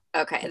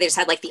 they just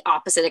had like the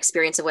opposite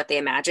experience of what they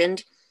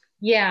imagined.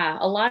 Yeah,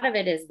 a lot of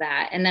it is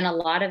that. And then a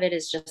lot of it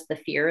is just the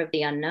fear of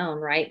the unknown,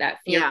 right? That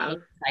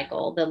fear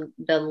cycle.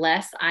 The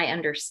less I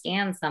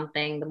understand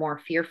something, the more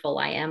fearful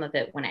I am of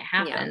it when it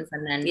happens.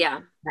 And then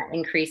that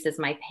increases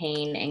my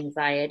pain,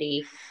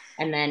 anxiety.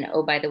 And then,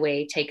 oh, by the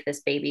way, take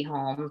this baby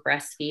home,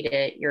 breastfeed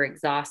it. You're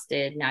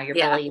exhausted. Now your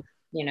belly,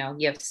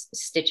 you have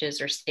stitches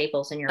or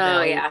staples in your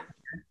belly.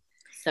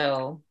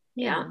 So,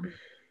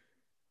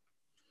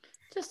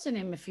 just to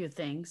name a few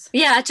things.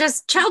 Yeah,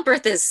 just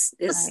childbirth is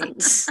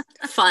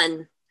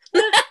fun.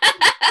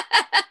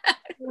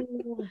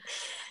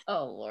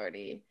 Oh,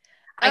 Lordy.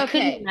 I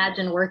couldn't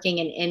imagine working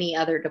in any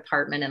other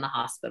department in the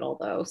hospital,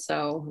 though.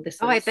 So this.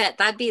 I bet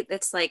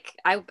it's like,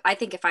 I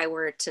think if I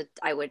were to,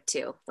 I would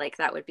too. Like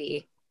that would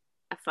be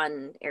a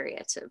fun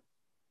area to.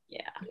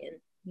 Yeah. Be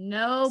in.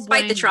 No.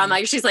 Despite the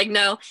trauma, she's like,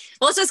 no.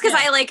 Well, it's just because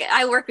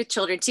I work with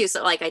children too,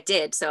 so like I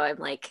did. So I'm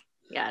like,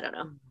 I don't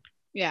know.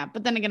 Yeah,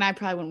 but then again, I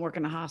probably wouldn't work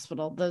in a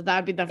hospital.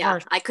 That'd be the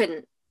first. I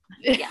couldn't.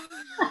 Yeah.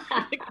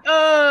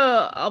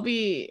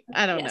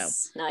 I don't know.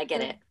 No, I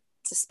get it.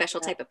 It's a special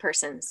type of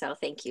person. So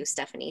thank you,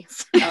 Stephanie.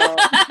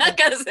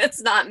 Because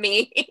it's not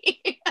me.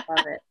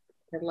 Love it.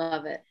 I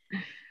love it.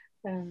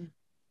 All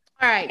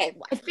right. Okay.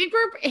 I think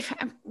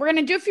we're going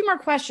to do a few more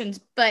questions,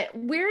 but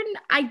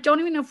I don't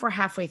even know if we're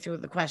halfway through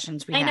the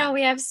questions we have. I know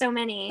we have so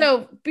many.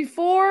 So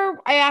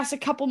before I ask a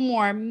couple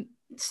more,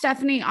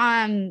 Stephanie,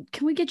 can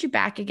we get you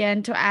back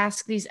again to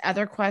ask these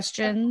other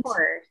questions? Of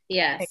course.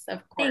 Yes,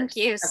 of course. Thank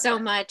you so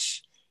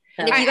much.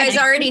 And if you guys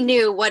already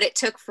knew what it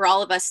took for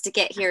all of us to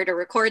get here to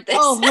record this.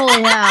 Oh,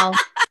 holy hell.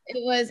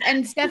 It was,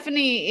 and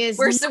Stephanie is.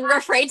 We're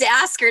afraid to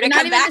ask her to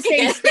come back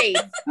again.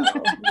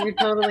 Oh, you're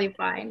totally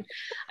fine.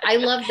 I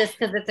love this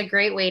because it's a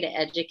great way to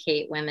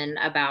educate women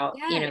about,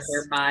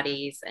 their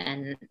bodies,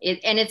 and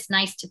it's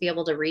nice to be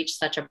able to reach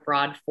such a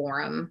broad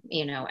forum,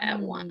 at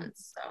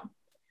once. So.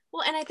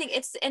 Well, and I think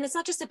it's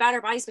not just about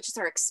our bodies, but just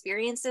our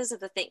experiences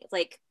of the thing,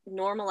 like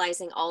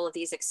normalizing all of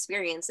these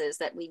experiences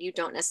that you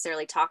don't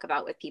necessarily talk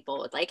about with people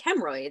with like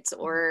hemorrhoids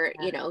or,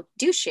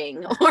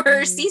 douching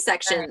or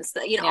C-sections,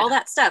 all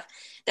that stuff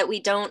that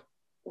we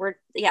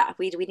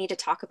need to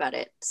talk about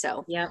it.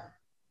 So, yeah.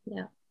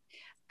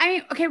 I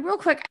mean, okay, real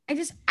quick. I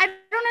don't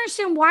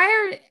understand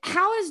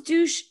how is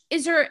douche,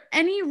 is there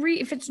any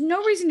if it's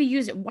no reason to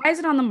use it, why is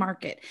it on the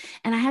market?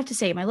 And I have to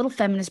say, my little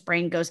feminist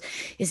brain goes,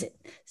 is it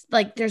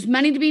like there's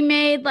money to be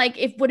made? Like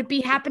would it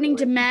be happening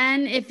to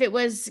men if it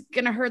was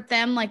going to hurt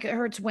them like it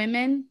hurts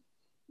women?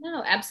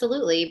 No,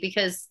 absolutely.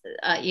 Because,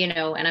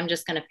 and I'm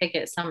just going to pick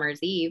it Summer's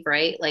Eve,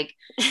 right? Like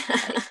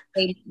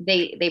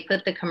they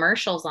put the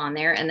commercials on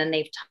there, and then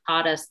they've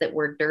taught us that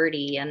we're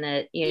dirty and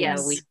that,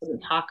 we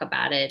shouldn't talk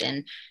about it.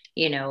 And,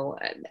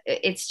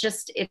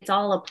 it's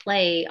all a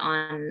play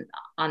on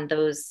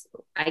those.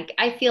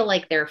 I feel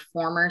like they're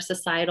former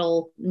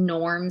societal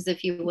norms,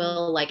 if you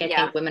will. Like, I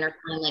think women are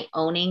kind of like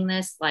owning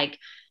this, like,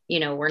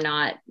 we're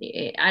not,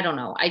 I don't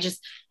know.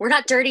 We're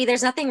not dirty.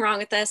 There's nothing wrong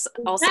with this.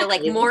 Also,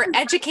 like more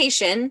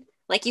education.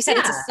 Like you said,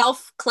 it's a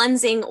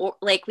self-cleansing, or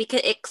like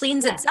it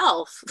cleans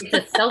itself. It's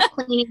a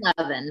self-cleaning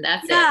oven.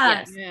 That's it.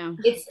 Yes. Yeah.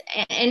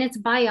 It's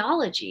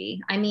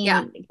biology. I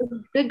mean,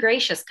 good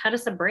gracious, cut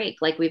us a break.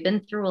 Like, we've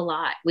been through a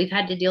lot. We've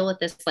had to deal with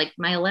this, like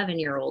my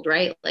 11-year-old,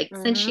 right? Like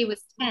since she was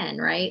 10,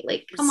 right?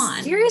 Like, come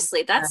on.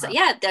 Seriously. That's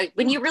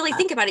when you really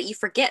think about it, you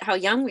forget how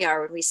young we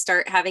are when we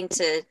start having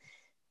to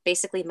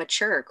basically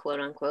mature, quote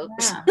unquote.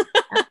 Yeah,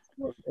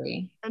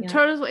 absolutely.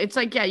 Totally. It's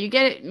like, you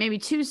get it maybe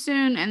too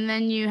soon, and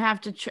then you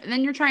have to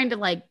then you're trying to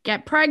like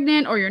get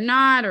pregnant, or you're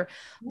not, or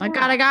my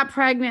God, I got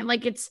pregnant.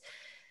 Like, it's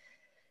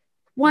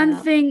one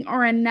thing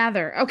or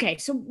another. Okay,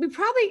 so I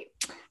think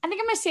I'm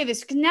gonna say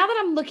this, because now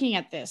that I'm looking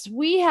at this,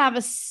 we have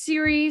a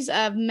series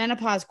of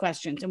menopause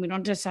questions, and we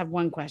don't just have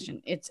one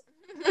question. It's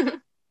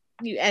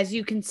as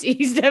you can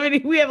see,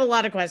 Stephanie, we have a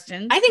lot of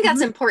questions. I think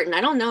that's important.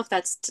 I don't know if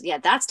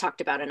that's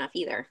talked about enough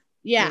either.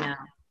 Yeah.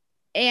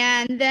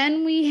 And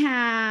then we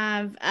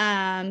have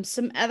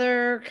some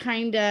other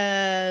kind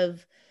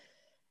of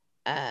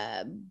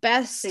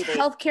best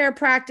healthcare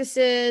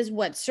practices,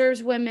 what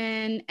serves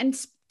women, and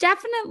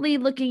definitely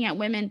looking at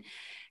women,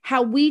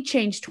 how we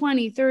change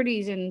 20s,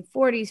 30s, and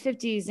 40s,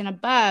 50s, and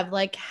above.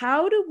 Like,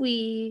 how do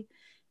we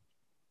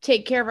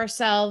take care of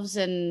ourselves?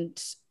 And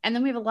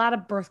then we have a lot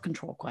of birth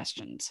control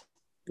questions.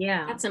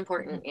 Yeah, that's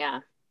important. Yeah.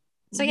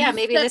 So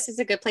maybe this is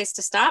a good place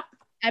to stop.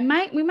 We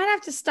might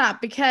have to stop,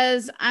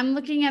 because I'm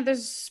looking at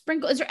there's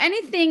sprinkle. Is there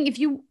anything that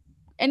you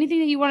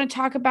want to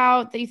talk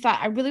about that you thought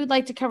I really would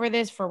like to cover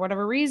this for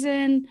whatever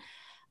reason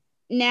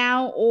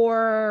now,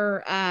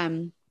 or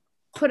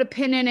put a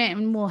pin in it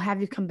and we'll have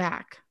you come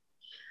back?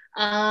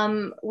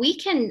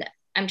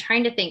 I'm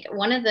trying to think.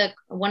 One of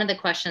the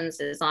questions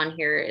is on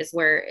here is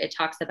where it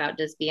talks about,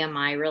 does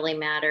BMI really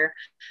matter?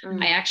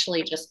 I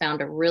actually just found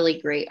a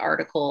really great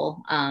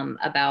article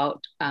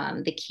about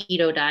the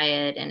keto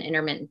diet and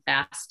intermittent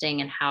fasting,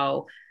 and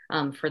how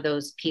for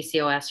those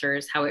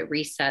PCOSers, how it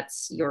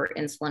resets your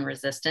insulin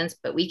resistance.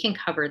 But we can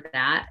cover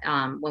that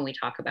when we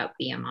talk about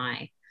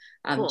BMI.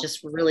 Cool.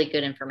 Just really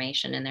good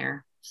information in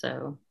there.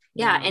 So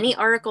any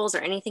articles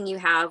or anything you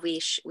have,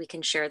 we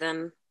can share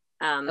them.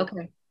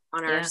 Okay.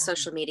 On our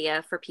social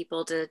media for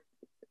people to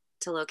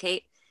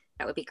locate.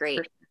 That would be great.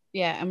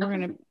 Yeah. And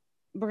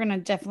we're gonna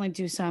definitely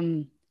do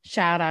some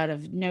shout out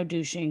of no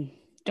douching.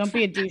 Don't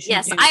be a douche.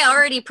 Yes, I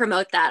already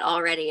promote that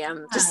already.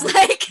 I'm just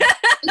like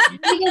leave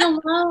it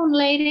alone,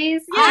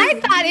 ladies. I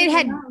thought it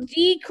had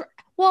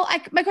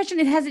my question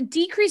is, has it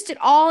decreased at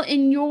all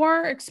in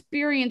your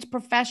experience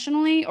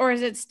professionally, or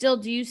is it still,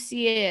 do you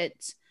see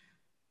it?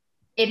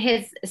 It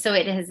has. So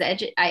it has.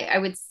 I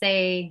would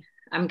say,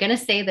 I'm going to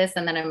say this,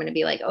 and then I'm going to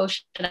be like, oh,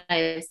 should I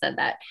have said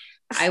that?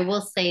 I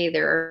will say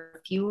there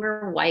are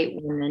fewer white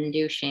women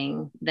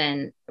douching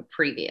than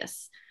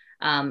previous.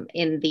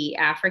 In the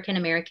African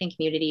American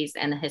communities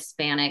and the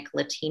Hispanic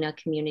Latina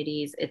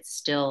communities, it's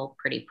still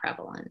pretty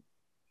prevalent.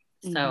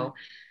 Mm-hmm. So,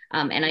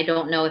 and I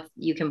don't know if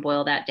you can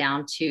boil that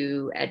down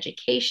to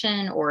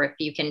education, or if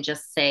you can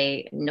just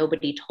say,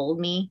 nobody told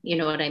me, you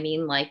know what I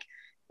mean? Like,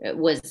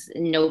 was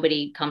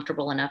nobody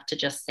comfortable enough to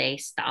just say,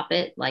 stop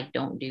it, like,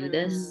 don't do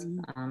this?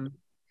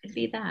 Could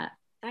be that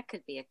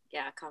could be a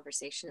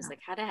conversation. Is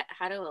like how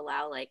to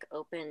allow like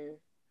open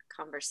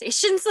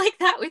conversations like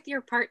that with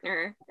your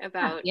partner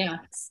about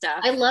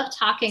stuff. I love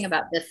talking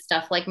about this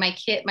stuff. Like my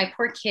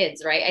poor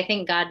kids, right? I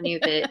think God knew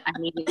that I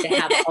needed to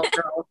have all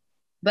girls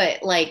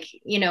but like,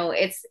 you know,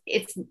 it's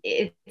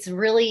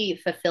really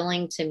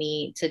fulfilling to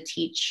me to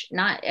teach,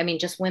 not, I mean,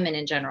 just women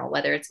in general,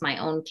 whether it's my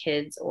own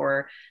kids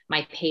or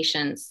my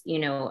patients, you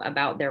know,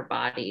 about their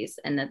bodies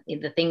and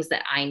the things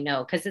that I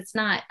know. Cause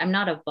I'm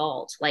not a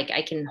vault. Like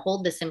I can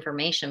hold this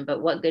information,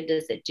 but what good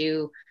does it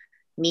do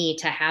me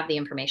to have the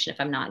information if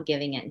I'm not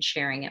giving it and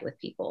sharing it with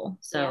people?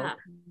 So Yeah.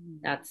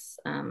 that's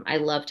I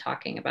love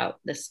talking about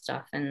this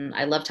stuff, and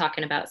I love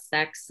talking about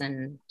sex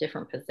and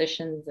different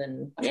positions,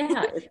 and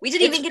yeah, We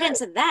didn't even get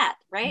into that,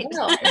 right?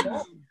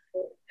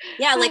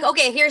 Yeah, like,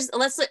 okay,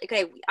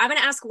 okay, I'm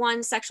gonna ask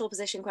one sexual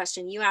position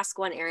question, you ask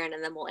one, Erin,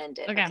 and then we'll end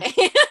it.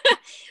 Okay.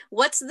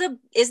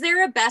 Is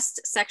there a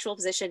best sexual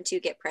position to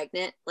get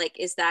pregnant? Like,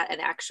 is that an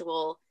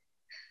actual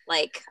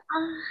like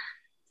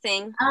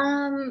thing?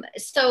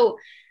 So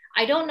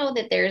I don't know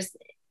that there's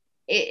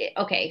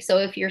okay, so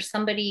if you're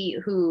somebody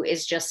who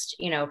is just,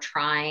 you know,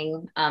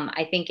 trying,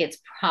 I think it's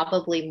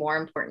probably more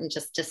important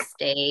just to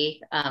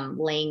stay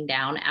laying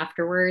down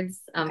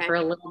afterwards for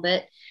a little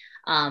bit.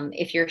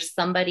 If you're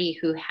somebody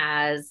who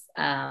has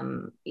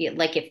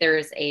like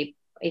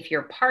if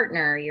your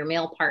partner, your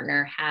male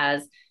partner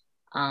has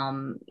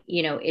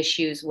you know,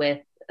 issues with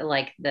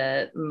like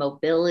the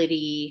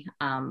mobility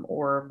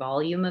or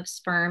volume of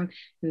sperm,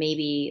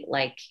 maybe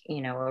like,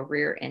 you know, a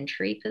rear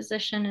entry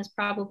position is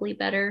probably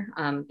better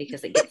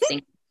because it gets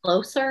things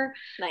closer.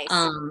 Nice.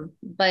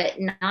 But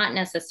not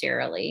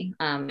necessarily.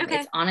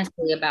 It's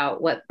honestly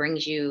about what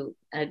brings you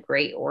a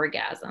great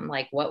orgasm,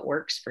 like what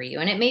works for you.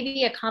 And it may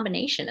be a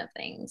combination of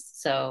things.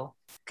 So,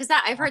 because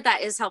that I've heard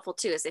that is helpful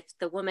too, is if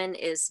the woman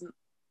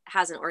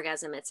has an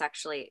orgasm, it's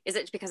actually, is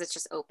it because it's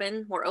just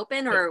more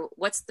open, or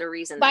what's the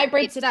reason?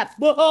 Vibrates it up.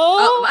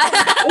 Oh.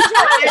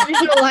 I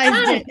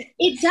visualized it.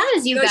 It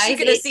does, you guys. You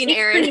could have seen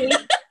Erin.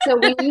 So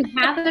when you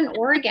have an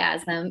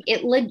orgasm,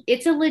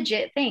 it's a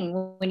legit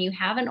thing. When you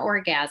have an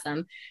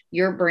orgasm,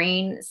 your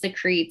brain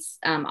secretes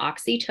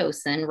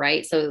oxytocin,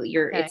 right? So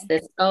it's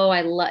this,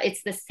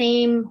 it's the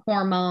same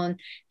hormone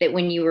that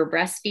when you were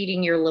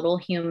breastfeeding your little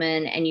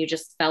human and you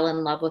just fell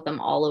in love with them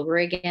all over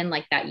again,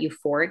 like that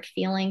euphoric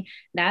feeling,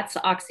 that's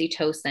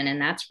oxytocin, and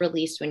that's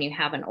released when you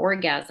have an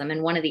orgasm.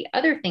 And one of the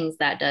other things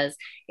that does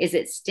is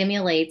it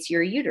stimulates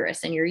your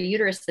uterus, and your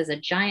uterus is a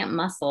giant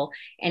muscle,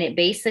 and it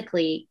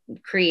basically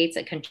creates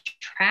a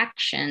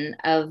contraction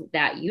of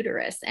that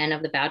uterus and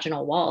of the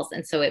vaginal walls,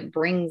 and so it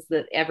brings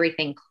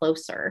everything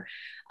closer.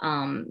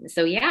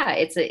 So yeah,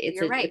 it's a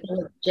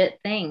legit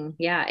thing.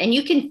 Yeah, and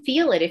you can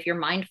feel it if you're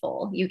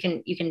mindful. You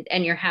can,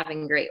 and you're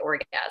having great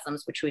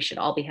orgasms, which we should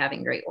all be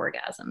having great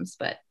orgasms.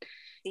 But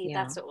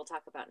that's what we'll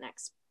talk about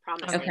next.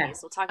 Promise, okay. ladies.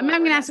 We'll talk. I'm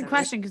gonna ask a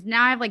question because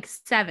now I have like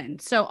 7,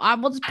 so I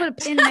will just put a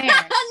pin there. No,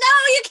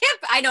 you can't.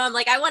 I know. I'm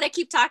like, I want to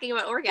keep talking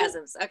about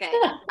orgasms. Okay.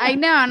 I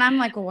know, and I'm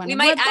like, well, we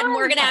might add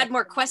more. We're gonna add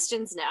more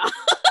questions now.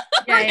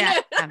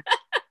 Yeah.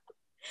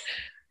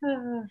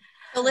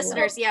 The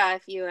listeners,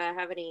 if you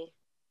have any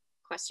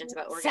questions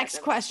about orgasms, sex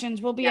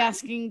questions, we'll be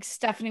asking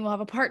Stephanie. We'll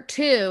have a part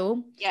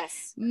 2.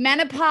 Yes.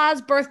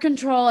 Menopause, birth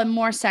control, and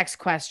more sex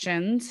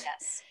questions.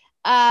 Yes.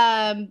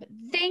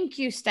 Thank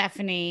you,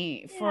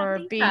 Stephanie,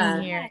 for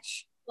being here.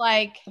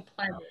 Like,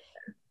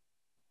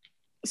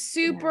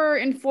 super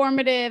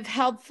informative,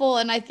 helpful,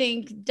 and I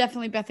think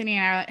definitely Bethany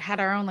and I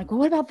had our own like, well,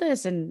 what about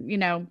this? And you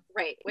know,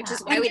 right, which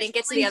is why we didn't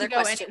get to the other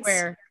questions.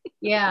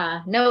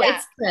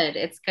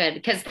 It's good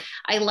because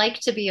I like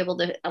to be able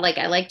to, like,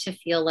 I like to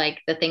feel like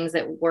the things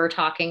that we're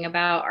talking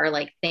about are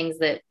like things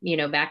that, you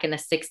know, back in the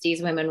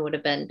 60s women would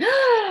have been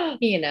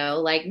you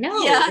know, like,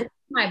 no, this is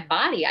my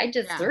body, I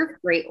deserve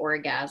great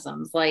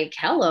orgasms, like,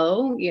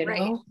 hello, you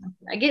know,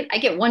 I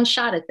get one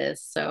shot at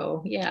this,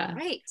 so yeah,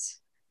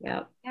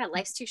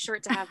 life's too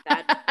short to have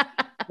bad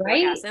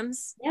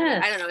orgasms.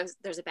 I don't know if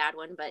there's a bad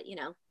one, but you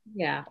know,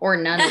 or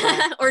none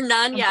or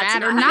none,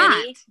 bad to or not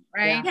have any,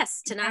 right?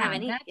 Yes, to not have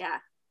any.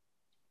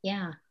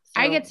 So.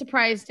 I get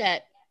surprised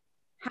at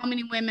how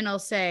many women will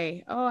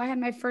say, oh, I had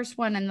my first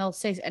one, and they'll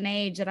say an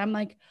age, and I'm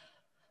like,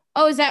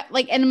 oh, is that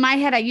like, and in my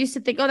head I used to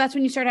think, oh, that's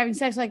when you start having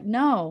sex. Like,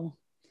 no,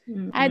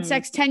 I had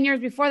sex 10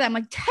 years before that. I'm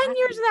like, 10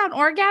 years without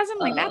orgasm?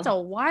 Like, that's a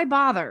why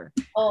bother?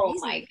 Oh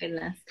my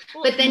goodness.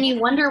 But then you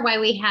wonder why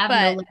we have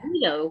no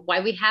libido,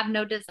 why we have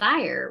no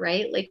desire,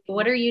 right? Like,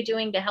 what are you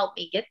doing to help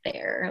me get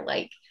there?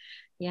 Like,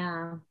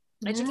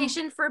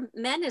 education for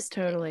men is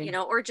totally, you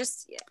know, or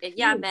just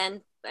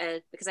men,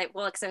 because I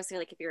was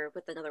like, if you're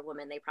with another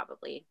woman, they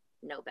probably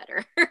know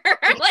better.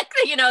 Like,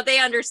 you know, they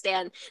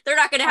understand. They're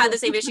not going to have the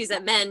same issues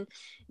that men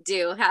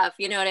do have,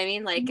 you know what I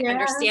mean? Like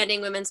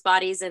understanding women's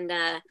bodies and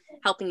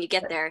helping you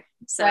get there.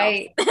 So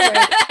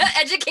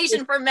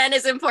education for men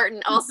is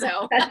important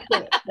also. That's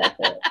it.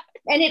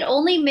 And it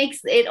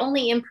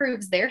only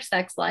improves their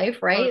sex life,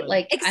 right? Totally.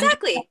 Like,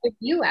 exactly, I'm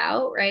you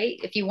out, right?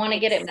 If you want to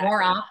get it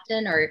more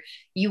often, or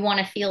you want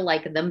to feel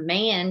like the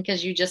man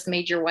because you just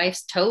made your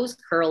wife's toes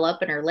curl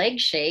up and her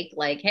legs shake,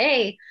 like,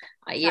 hey,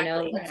 you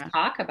know, let's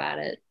talk about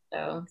it.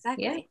 So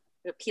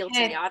appeal to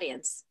the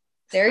audience.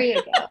 There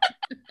you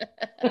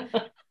go.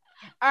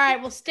 All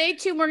right. Well, stay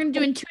tuned. We're going to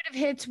do intuitive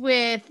hits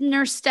with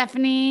Nurse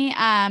Stephanie.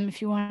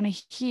 If you want to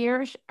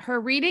hear her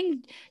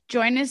reading,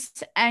 join us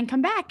and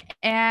come back,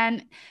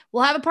 and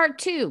we'll have a part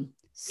 2.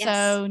 Yes.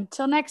 So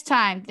until next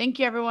time, thank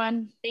you,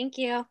 everyone. Thank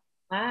you.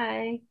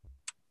 Bye.